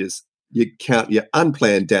outages, you count your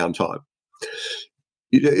unplanned downtime.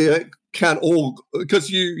 You count all, because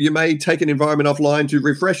you may take an environment offline to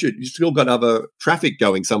refresh it. You've still got other traffic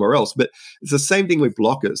going somewhere else. But it's the same thing with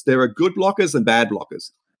blockers. There are good blockers and bad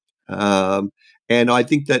blockers. And I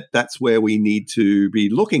think that's where we need to be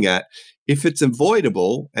looking at. If it's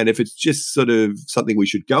avoidable and if it's just sort of something we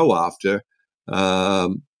should go after,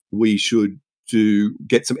 we should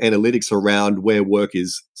get some analytics around where work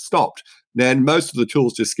is stopped. Then most of the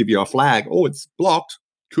tools just give you a flag. Oh, it's blocked.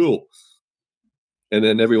 Cool. And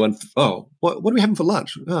then everyone, what are we having for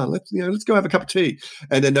lunch? Oh, let's go have a cup of tea.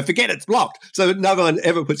 And then they forget it's blocked. So no one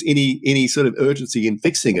ever puts any sort of urgency in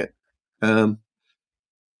fixing it. I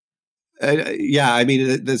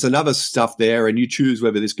mean, there's another stuff there, and you choose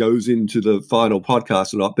whether this goes into the final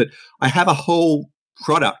podcast or not. But I have a whole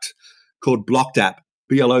product called Blocked App,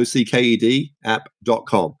 BLOCKED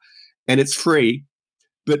app.com. And it's free,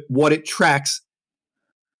 but what it tracks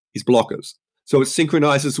is blockers. So it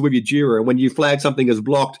synchronizes with your Jira. And when you flag something as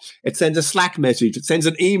blocked, it sends a Slack message, it sends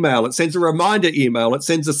an email, it sends a reminder email, it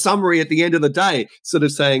sends a summary at the end of the day, sort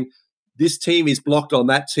of saying, this team is blocked on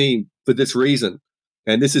that team for this reason.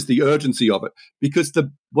 And this is the urgency of it. Because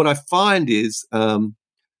what I find is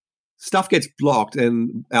stuff gets blocked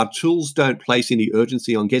and our tools don't place any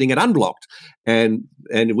urgency on getting it unblocked. And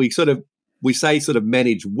we say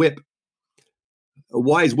manage WIP.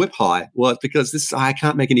 Why is WIP high? Well, it's because I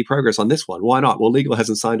can't make any progress on this one. Why not? Well, legal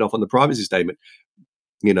hasn't signed off on the privacy statement.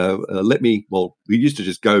 We used to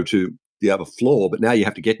just go to the other floor, but now you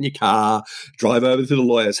have to get in your car, drive over to the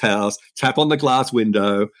lawyer's house, tap on the glass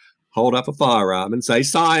window, hold up a firearm and say,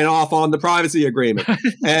 sign off on the privacy agreement.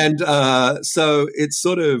 And so it's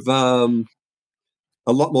sort of a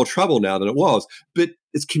lot more trouble now than it was. But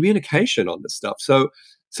it's communication on this stuff. So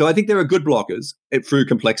I think there are good blockers through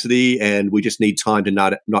complexity, and we just need time to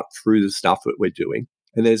not through the stuff that we're doing.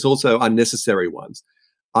 And there's also unnecessary ones.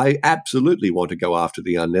 I absolutely want to go after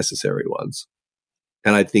the unnecessary ones.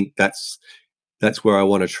 And I think that's where I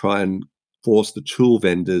want to try and force the tool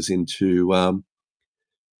vendors into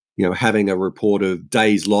having a report of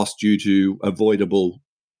days lost due to avoidable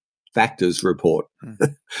factors report.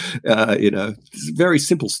 It's very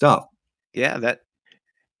simple stuff. Yeah,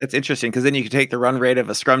 that's interesting, because then you could take the run rate of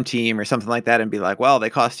a Scrum team or something like that and be like, well, they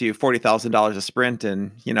cost you $40,000 a sprint,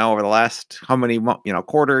 and over the last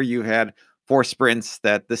quarter, you had 4 sprints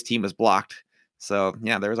that this team was blocked. So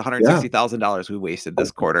yeah, there was $160,000 we wasted this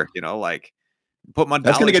quarter. Put more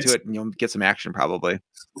dollars into it, and you'll get some action probably.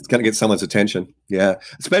 It's going to get someone's attention. Yeah.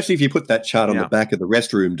 Especially if you put that chart on the back of the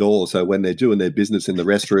restroom door. So when they're doing their business in the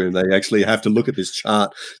restroom, they actually have to look at this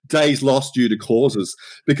chart. Days lost due to causes.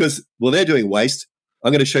 Because, they're doing waste.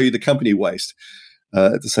 I'm going to show you the company waste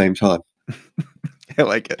at the same time. I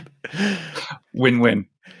like it. Win-win.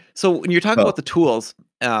 So when you're talking about the tools,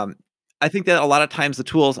 I think that a lot of times the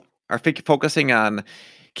tools are focusing on,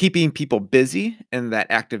 keeping people busy in that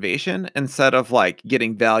activation instead of like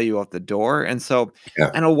getting value out the door. And so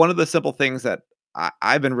Yeah. I know one of the simple things that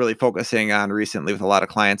I've been really focusing on recently with a lot of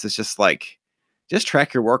clients is just like, just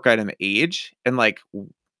track your work item age. And like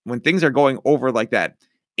when things are going over like that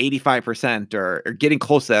 85% or getting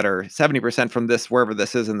close to that or 70% from this, wherever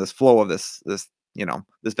this is in this flow of this, this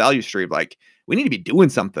value stream, like we need to be doing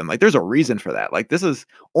something. Like there's a reason for that. Like this is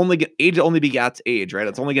age only begats age, right?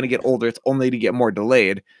 It's only going to get older. It's only to get more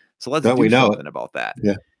delayed. So let's Don't we do know it? something about that.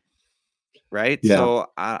 Yeah. Right. Yeah. So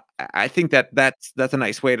I think that's a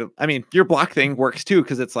nice way to, I mean, your block thing works too.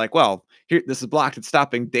 Cause it's like, well, here, this is blocked. It's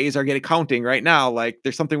stopping. Days are getting counting right now. Like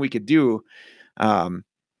there's something we could do.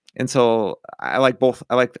 And so I like both.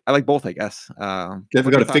 I like both, I guess. We've What's got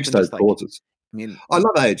your to thoughts fix on those just like, causes. I mean, I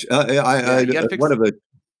love age. yeah, you got to One fix. of the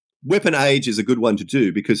weapon age is a good one to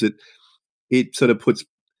do because it sort of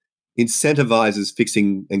incentivizes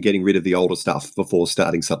fixing and getting rid of the older stuff before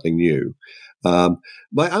starting something new.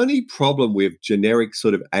 My only problem with generic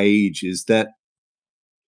sort of age is that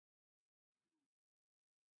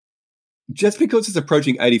just because it's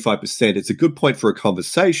approaching 85%, it's a good point for a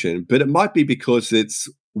conversation, but it might be because it's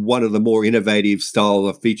one of the more innovative style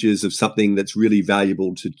of features of something that's really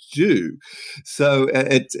valuable to do. So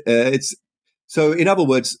it's so in other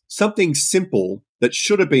words, something simple that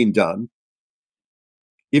should have been done.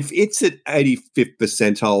 If it's at 85th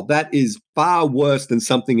percentile, that is far worse than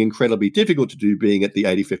something incredibly difficult to do being at the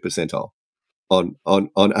 85th percentile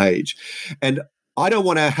on age. And I don't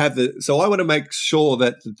want to have so I want to make sure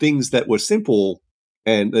that the things that were simple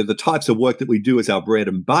and the types of work that we do as our bread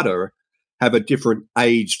and butter have a different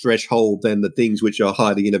age threshold than the things which are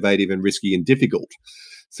highly innovative and risky and difficult.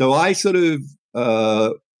 So I sort of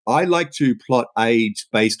I like to plot age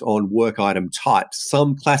based on work item type,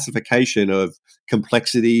 some classification of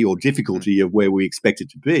complexity or difficulty of where we expect it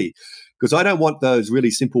to be. Because I don't want those really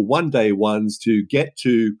simple one-day ones to get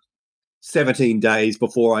to 17 days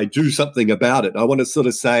before I do something about it. I want to sort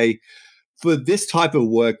of say, for this type of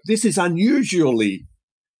work, this is unusually,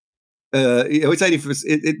 it's 80,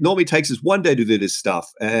 it normally takes us one day to do this stuff,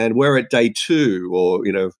 and we're at day two, or,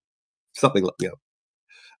 something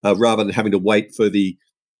like, rather than having to wait for the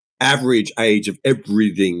average age of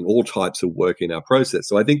everything, all types of work in our process.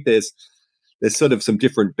 So I think there's sort of some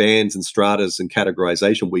different bands and stratas and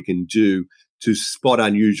categorization we can do to spot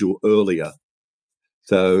unusual earlier.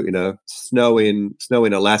 So snow in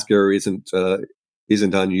Alaska isn't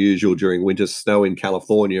unusual during winter. Snow in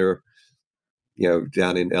California,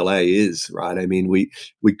 down in LA is, right. I mean, we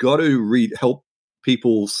got to help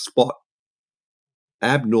people spot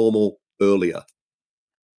abnormal earlier,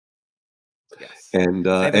 Yes, and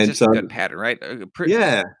I think that's and just a so good pattern, right?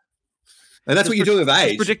 yeah, and that's what you're doing with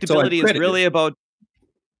Because age. So I predictability is credit you. really about.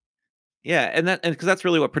 Yeah, and because that's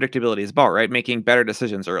really what predictability is about, right? Making better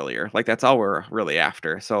decisions earlier. Like that's all we're really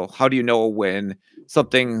after. So how do you know when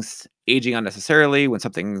something's aging unnecessarily, when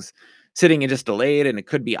something's sitting and just delayed and it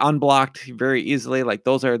could be unblocked very easily? Like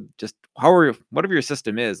those are just whatever your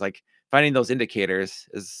system is, like finding those indicators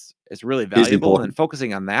is really Is valuable and then important.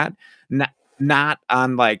 focusing on that. Not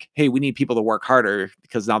on like, hey, we need people to work harder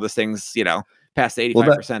because now this thing's, past the Well,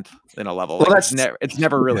 85% in a level. well, Like that's it's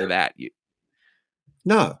never really that.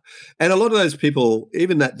 no, and a lot of those people,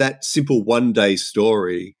 even that simple one day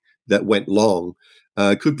story that went long,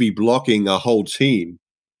 could be blocking a whole team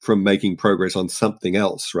from making progress on something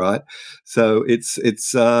else, right? So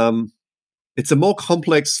it's a more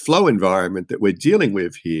complex flow environment that we're dealing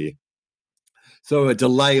with here. So a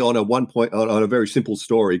delay on on a very simple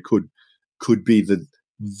story could be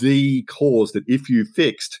the cause that if you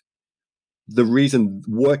fixed the reason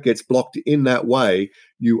work gets blocked in that way,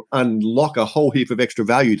 you unlock a whole heap of extra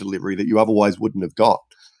value delivery that you otherwise wouldn't have got.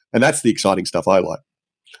 And that's the exciting stuff I like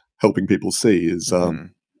helping people see is, Mhm.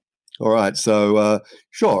 all right, so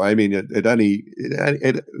sure, I mean,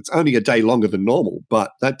 it's only a day longer than normal,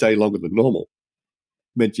 but that day longer than normal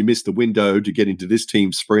meant you missed the window to get into this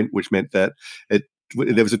team sprint, which meant that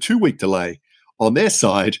there was a 2 week delay on their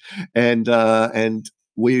side, and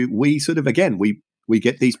we sort of again we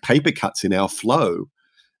get these paper cuts in our flow.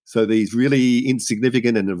 So these really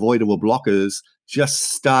insignificant and avoidable blockers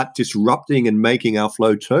just start disrupting and making our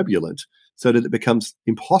flow turbulent, so that it becomes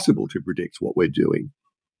impossible to predict what we're doing.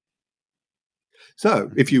 So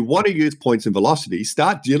if Mhm. you want to use points and velocity,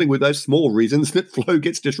 start dealing with those small reasons that flow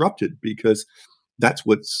gets disrupted, because that's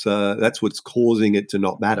what's causing it to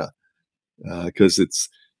not matter, because it's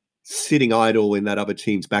sitting idle in that other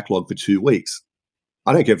team's backlog for 2 weeks.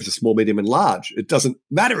 I don't care if it's a small, medium, and large. It doesn't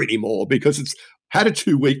matter anymore because it's had a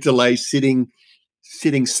 2 week delay sitting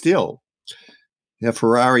still.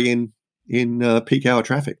 Ferrari in peak hour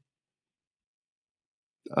traffic.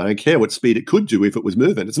 I don't care what speed it could do if it was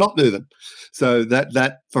moving. It's not moving. So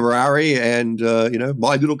that Ferrari and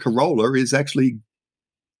my little Corolla is actually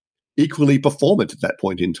equally performant at that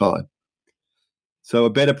point in time. So a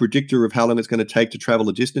better predictor of how long it's going to take to travel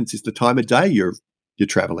a distance is the time of day you're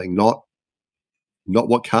traveling, not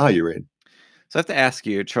what car you're in. So I have to ask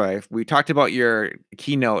you, Troy, we talked about your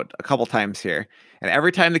keynote a couple times here, and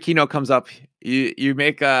every time the keynote comes up, you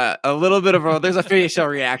make a little bit of there's a facial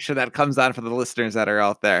reaction that comes on for the listeners that are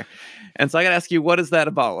out there. And so I got to ask you, what is that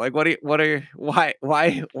about? Like, why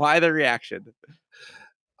the reaction?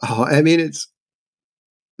 Oh, I mean,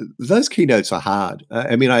 those keynotes are hard.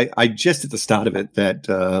 I mean, I just at the start of it that,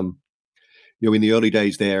 in the early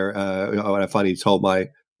days there, when I finally told my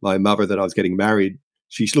mother that I was getting married,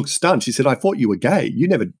 she looked stunned. She said, "I thought you were gay. You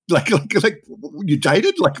never like you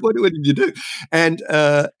dated. Like what did you do?" And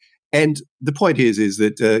the point is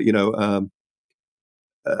that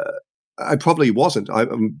I probably wasn't.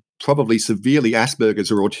 I'm probably severely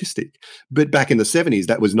Asperger's or autistic. But back in the 70s,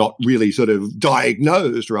 that was not really sort of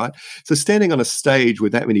diagnosed, right? So standing on a stage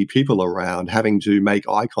with that many people around, having to make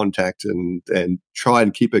eye contact and try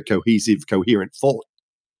and keep a cohesive, coherent thought.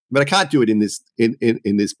 But I can't do it in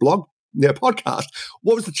this blog podcast.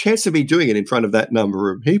 What was the chance of me doing it in front of that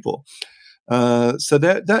number of people? So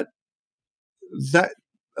that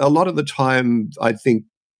a lot of the time, I think,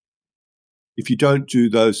 if you don't do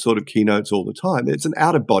those sort of keynotes all the time, it's an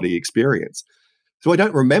out of body experience. So I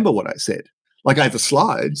don't remember what I said. Like I have the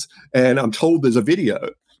slides and I'm told there's a video,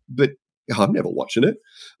 but I'm never watching it.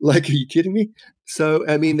 Like, are you kidding me? So,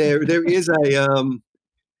 I mean, there is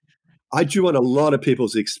I drew on a lot of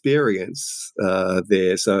people's experience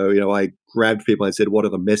there. So, I grabbed people and said, what are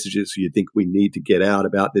the messages you think we need to get out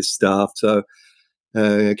about this stuff? So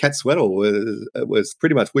Cat Sweatle was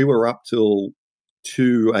pretty much, we were up till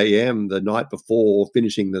 2 a.m. the night before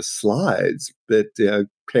finishing the slides, but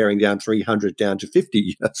paring down 300 down to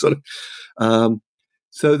 50, sort of.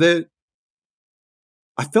 So that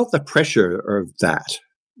I felt the pressure of that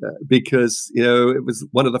because, it was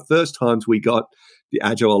one of the first times we got the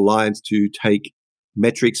Agile Alliance to take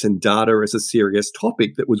metrics and data as a serious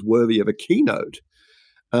topic that was worthy of a keynote.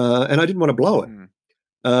 And I didn't want to blow it.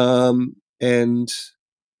 And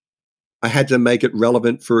I had to make it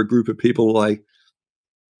relevant for a group of people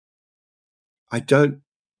I don't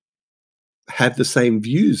have the same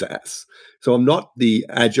views as. So I'm not the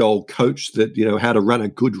agile coach that, how to run a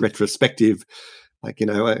good retrospective. Like,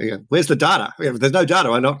 where's the data? If there's no data,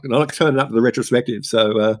 I'm not turning up to the retrospective.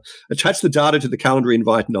 So attach the data to the calendar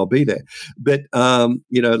invite and I'll be there. But,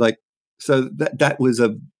 so that was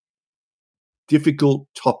a difficult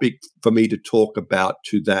topic for me to talk about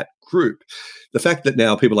to that group. The fact that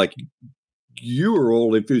now people like you are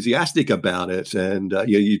all enthusiastic about it and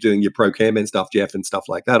you're doing your ProCam stuff, Jeff, and stuff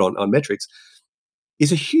like that on metrics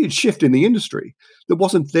is a huge shift in the industry that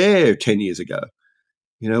wasn't there 10 years ago.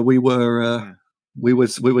 We were we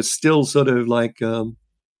were still sort of like we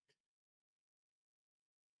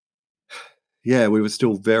were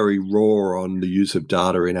still very raw on the use of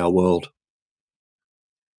data in our world.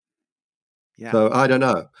 Yeah. So I don't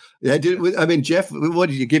know. Yeah, I mean, Jeff, what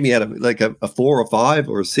did you give me out of like a 4 or 5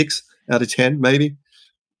 or a 6 out of 10, maybe?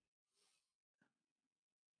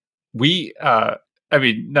 We, I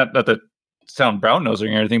mean, not to sound brown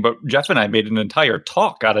nosing or anything, but Jeff and I made an entire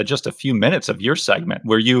talk out of just a few minutes of your segment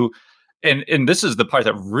where you, and this is the part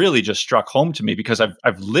that really just struck home to me because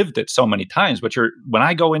I've lived it so many times. But when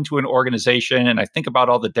I go into an organization and I think about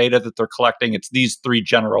all the data that they're collecting, it's these 3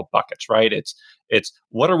 general buckets, right? It's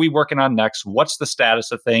what are we working on next? What's the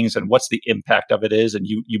status of things, and what's the impact of it is? And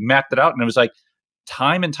you mapped it out, and it was like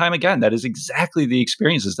time and time again, that is exactly the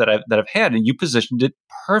experiences that I've had, and you positioned it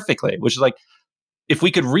perfectly, which is like, if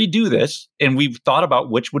we could redo this and we've thought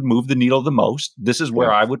about which would move the needle the most, this is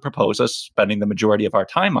where I would propose us spending the majority of our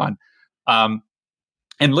time on. And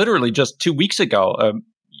literally just 2 weeks ago,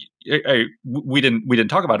 we didn't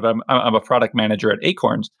talk about it, but I'm a product manager at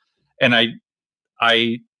Acorns, and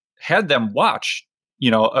I had them watch,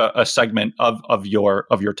 a segment of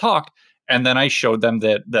your talk, and then I showed them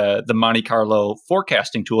the Monte Carlo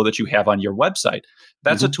forecasting tool that you have on your website.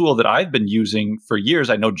 That's a tool that I've been using for years.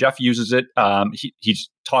 I know Jeff uses it. He's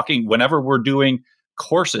talking whenever we're doing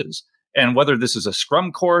courses, and whether this is a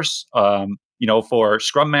Scrum course, for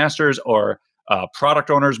Scrum Masters or product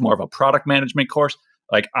owners, more of a product management course.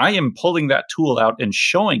 Like, I am pulling that tool out and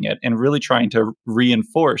showing it and really trying to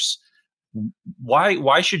reinforce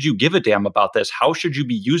why should you give a damn about this? How should you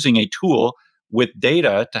be using a tool with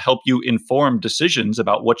data to help you inform decisions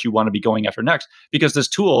about what you want to be going after next? Because this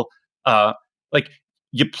tool,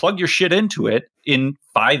 you plug your shit into it in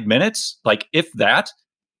 5 minutes, like if that,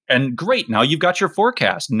 And great, now you've got your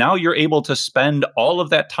forecast. Now you're able to spend all of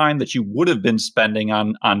that time that you would have been spending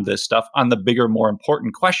on this stuff on the bigger, more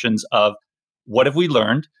important questions of what have we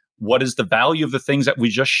learned? What is the value of the things that we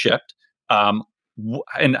just shipped?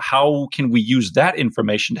 And how can we use that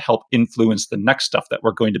information to help influence the next stuff that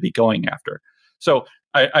we're going to be going after? So,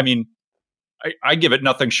 I mean, I give it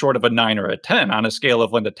nothing short of a 9 or a 10 on a scale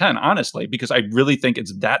of 1 to 10, honestly, because I really think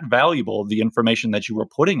it's that valuable, the information that you were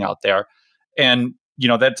putting out there. And,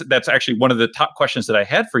 that's actually one of the top questions that I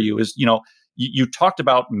had for you is, you talked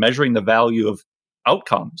about measuring the value of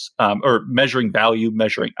outcomes, or measuring value,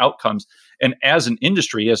 measuring outcomes. And as an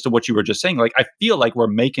industry, as to what you were just saying, like, I feel like we're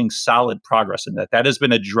making solid progress in that. That has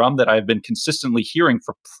been a drum that I've been consistently hearing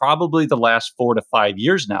for probably the last 4 to 5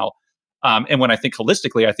 years now. And when I think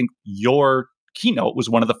holistically, I think your keynote was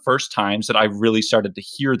one of the first times that I really started to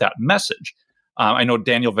hear that message. I know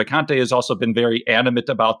Daniel Vicante has also been very animate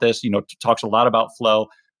about this, talks a lot about flow.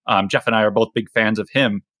 Jeff and I are both big fans of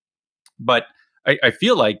him. But I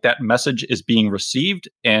feel like that message is being received.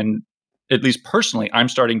 And at least personally, I'm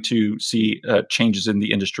starting to see changes in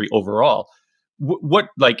the industry overall.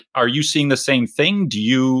 Are you seeing the same thing? Do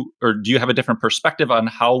you have a different perspective on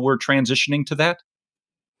how we're transitioning to that?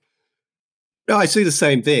 No, I see the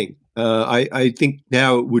same thing. I think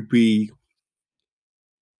now it would be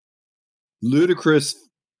ludicrous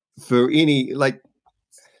for any,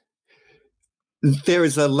 there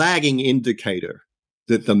is a lagging indicator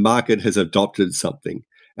that the market has adopted something,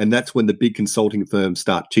 and that's when the big consulting firms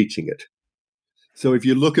start teaching it. So if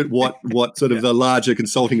you look at what sort of the larger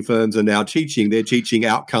consulting firms are now teaching, they're teaching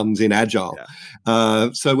outcomes in Agile. Yeah.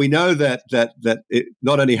 So we know that it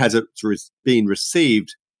not only has it been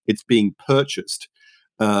received, it's being purchased.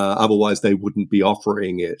 Otherwise, they wouldn't be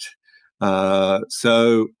offering it. Our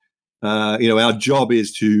job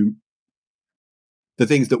is the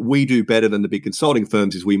things that we do better than the big consulting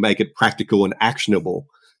firms is we make it practical and actionable.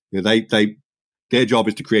 Their job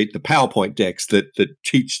is to create the PowerPoint decks that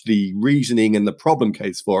teach the reasoning and the problem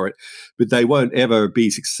case for it, but they won't ever be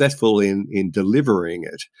successful in delivering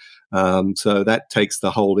it. So that takes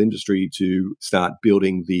the whole industry to start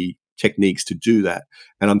building the techniques to do that.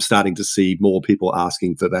 And I'm starting to see more people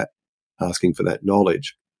asking for that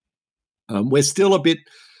knowledge. We're still a bit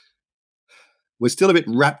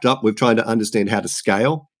wrapped up with trying to understand how to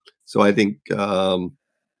scale. So I think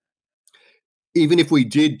even if we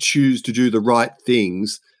did choose to do the right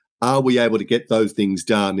things, are we able to get those things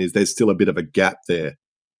done? There's still a bit of a gap there.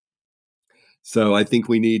 So I think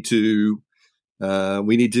we need to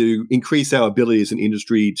increase our ability as an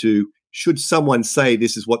industry to, should someone say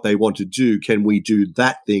this is what they want to do, can we do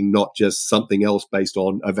that thing, not just something else based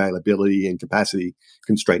on availability and capacity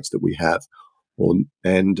constraints that we have?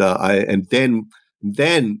 And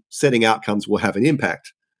then setting outcomes will have an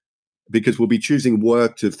impact because we'll be choosing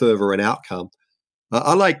work to further an outcome.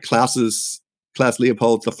 I like Klaus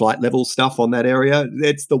Leopold's the flight level stuff on that area.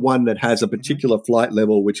 It's the one that has a particular flight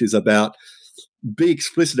level, which is about be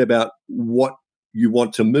explicit about what you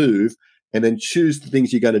want to move and then choose the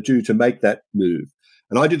things you're going to do to make that move.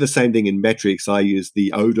 And I do the same thing in metrics. I use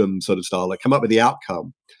the ODM sort of style. I come up with the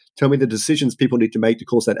outcome. Tell me the decisions people need to make to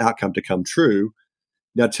cause that outcome to come true.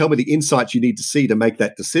 Now tell me the insights you need to see to make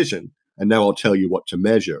that decision. And now I'll tell you what to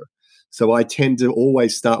measure. So I tend to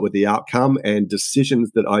always start with the outcome and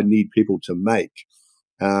decisions that I need people to make.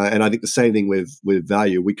 And I think the same thing with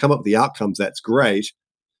value. We come up with the outcomes, that's great,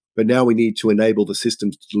 but now we need to enable the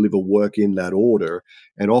systems to deliver work in that order.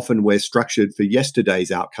 And often we're structured for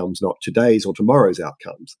yesterday's outcomes, not today's or tomorrow's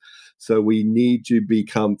outcomes. So we need to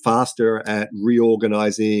become faster at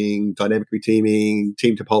reorganizing, dynamic reteaming,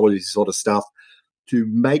 team topology sort of stuff to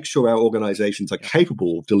make sure our organizations are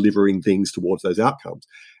capable of delivering things towards those outcomes.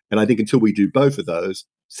 And I think until we do both of those,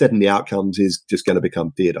 setting the outcomes is just going to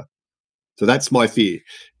become theater. So that's my fear,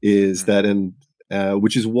 is that, and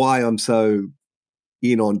which is why I'm so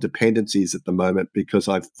in on dependencies at the moment, because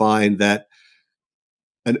I find that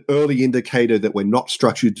an early indicator that we're not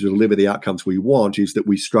structured to deliver the outcomes we want is that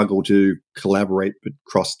we struggle to collaborate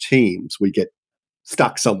across teams. We get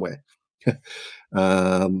stuck somewhere.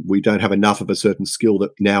 We don't have enough of a certain skill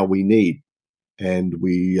that now we need, and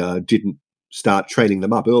we didn't start training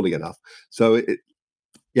them up early enough. So,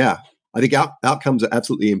 I think outcomes are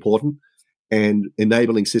absolutely important, and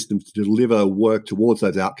enabling systems to deliver work towards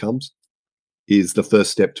those outcomes is the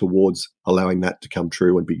first step towards allowing that to come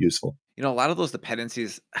true and be useful. A lot of those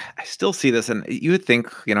dependencies, I still see this, and you would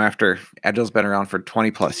think, after Agile's been around for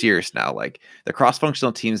 20 plus years now, like the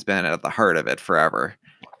cross-functional team's been at the heart of it forever.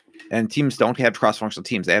 And teams don't have cross-functional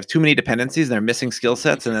teams. They have too many dependencies, and they're missing skill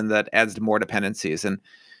sets, and then that adds to more dependencies. And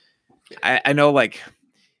I know,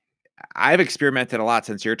 I've experimented a lot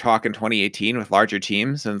since you're talking 2018 with larger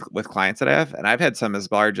teams and with clients that I have. And I've had some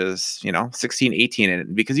as large as, 16, 18.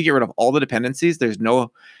 And because you get rid of all the dependencies,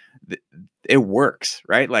 it works,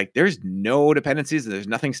 right? Like there's no dependencies and there's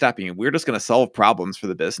nothing stopping you. We're just going to solve problems for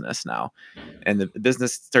the business now. And the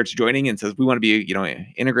business starts joining and says, we want to be,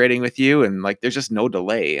 integrating with you. And like, there's just no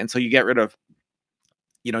delay. And so you get rid of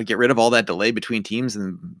all that delay between teams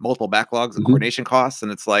and multiple backlogs and coordination costs.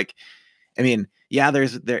 And it's like, I mean, yeah, there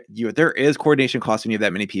is coordination costs when you have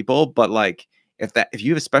that many people, but like if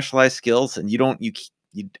you have specialized skills and you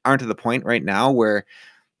aren't to the point right now where,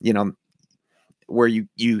 you know, where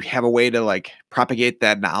you have a way to like propagate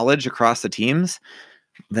that knowledge across the teams,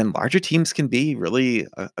 then larger teams can be really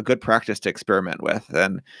a good practice to experiment with.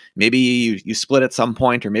 And maybe you split at some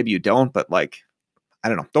point, or maybe you don't, but like, I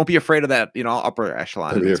don't know, don't be afraid of that, upper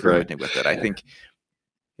echelon and experimenting with it. I think,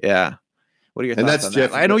 yeah. What are your And thoughts that's on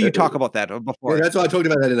Jeff. that? I know you talk about that before. Yeah, that's why I talked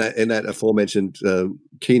about that in that aforementioned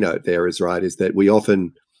keynote. There is right is that we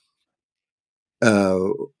often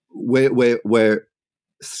we're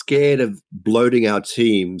scared of bloating our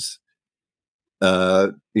teams,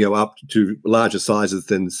 up to larger sizes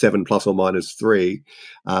than 7 plus or minus 3.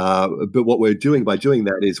 But what we're doing by doing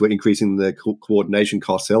that is we're increasing the coordination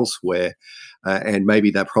costs elsewhere. And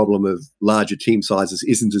maybe that problem of larger team sizes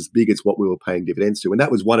isn't as big as what we were paying dividends to. And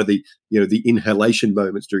that was one of the, the inhalation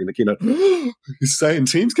moments during the keynote. He's saying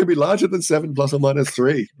teams can be larger than 7 plus or minus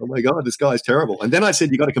 3. Oh my God, this guy's terrible. And then I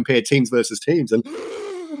said, you got to compare teams versus teams. And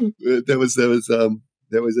there was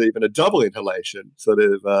even a double inhalation, sort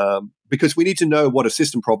of, because we need to know what are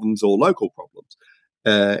system problems or local problems.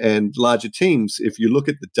 And larger teams, if you look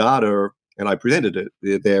at the data, and I presented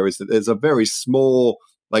it there, is that there's a very small,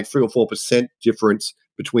 like 3 or 4% difference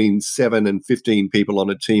between 7 and 15 people on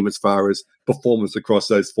a team as far as performance across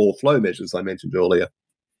those 4 flow measures I mentioned earlier.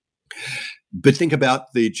 But think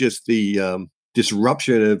about the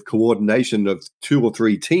disruption of coordination of 2 or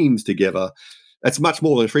 3 teams together. That's much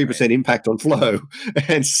more than 3% impact on flow.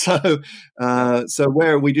 And so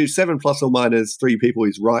where we do 7 plus or minus 3 people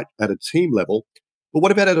is right at a team level. But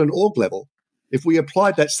what about at an org level? If we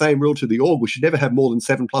applied that same rule to the org, we should never have more than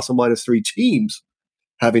 7 plus or minus 3 teams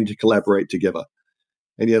having to collaborate together.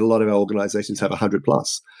 And yet a lot of our organizations have 100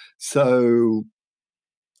 plus. So,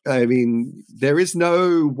 I mean, there is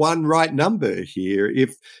no one right number here.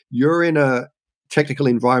 If you're in a technical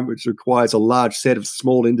environment which requires a large set of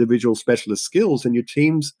small individual specialist skills, then your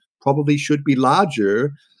teams probably should be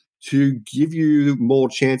larger to give you more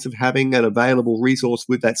chance of having an available resource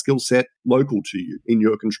with that skill set local to you in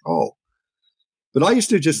your control. But I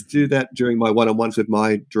used to just do that during my one-on-ones with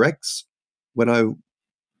my directs when I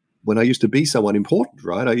used to be someone important,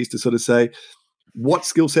 right? I used to sort of say, what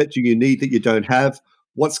skill set do you need that you don't have?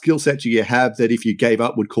 What skill set do you have that if you gave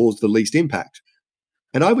up would cause the least impact?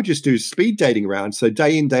 And I would just do speed dating rounds. So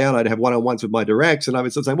day in, day out, I'd have one-on-ones with my directs, and I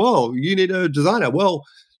would sort of say, well, you need a designer. Well,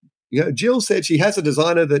 Jill said she has a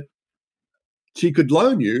designer that she could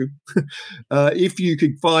loan you if you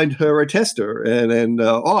could find her a tester. And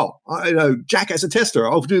I know Jack has a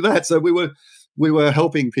tester. I'll do that. So we were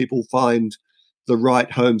helping people find the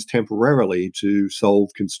right homes temporarily to solve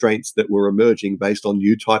constraints that were emerging based on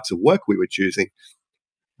new types of work we were choosing.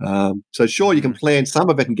 So sure, you can plan some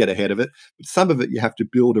of it and get ahead of it, but some of it you have to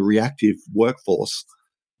build a reactive workforce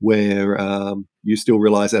where you still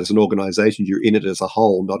realize that as an organization, you're in it as a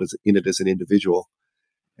whole, not in it as an individual,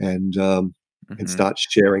 and start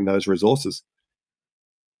sharing those resources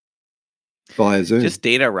via Zoom. Just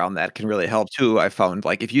data around that can really help too. I found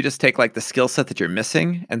like if you just take like the skill set that you're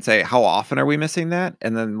missing and say, how often are we missing that?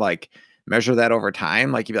 And then like measure that over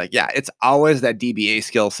time. Like you'd be like, yeah, it's always that DBA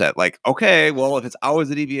skill set. Like, okay, well, if it's always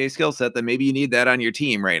a DBA skill set, then maybe you need that on your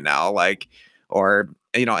team right now. Like, or,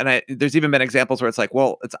 and there's even been examples where it's like,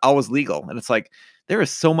 well, it's always legal. And it's like, there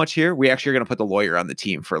is so much here. We actually are going to put the lawyer on the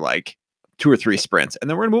team for like 2 or 3 sprints. And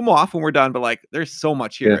then we're going to move them off when we're done. But like, there's so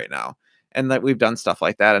much here right now. And that we've done stuff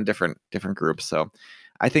like that in different groups. So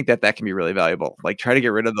I think that can be really valuable. Like try to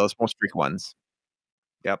get rid of those most frequent ones.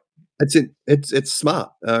 Yep. It's smart.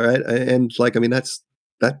 All right. And like, I mean,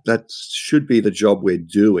 that should be the job we're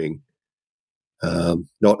doing.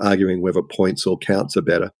 Not arguing whether points or counts are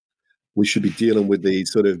better. We should be dealing with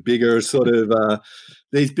these sort of bigger blockers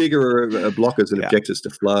and objectives to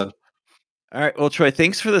flow. All right. Well, Troy,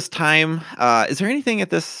 thanks for this time. Is there anything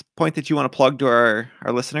at this point that you want to plug to our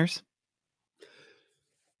listeners?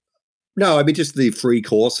 No, I mean, just the free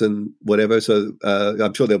course and whatever. So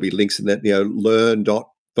I'm sure there'll be links in that,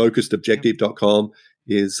 learn.focusedobjective.com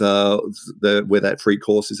is where that free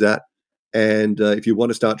course is at. And if you want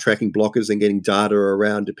to start tracking blockers and getting data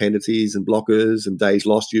around dependencies and blockers and days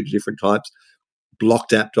lost due to different types,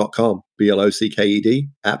 blockedapp.com, BLOCKED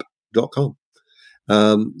app.com.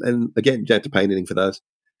 And again, you don't have to pay anything for those.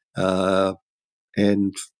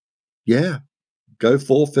 And yeah, go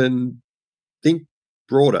forth and think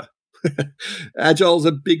broader. Agile's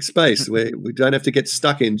a big space where we don't have to get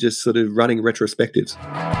stuck in just sort of running retrospectives.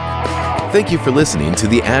 Thank you for listening to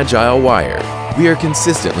the Agile Wire. We are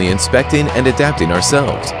consistently inspecting and adapting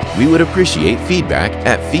ourselves. We would appreciate feedback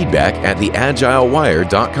at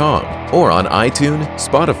feedback@theagilewire.com or on iTunes,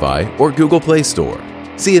 Spotify, or Google Play Store.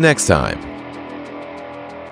 See you next time.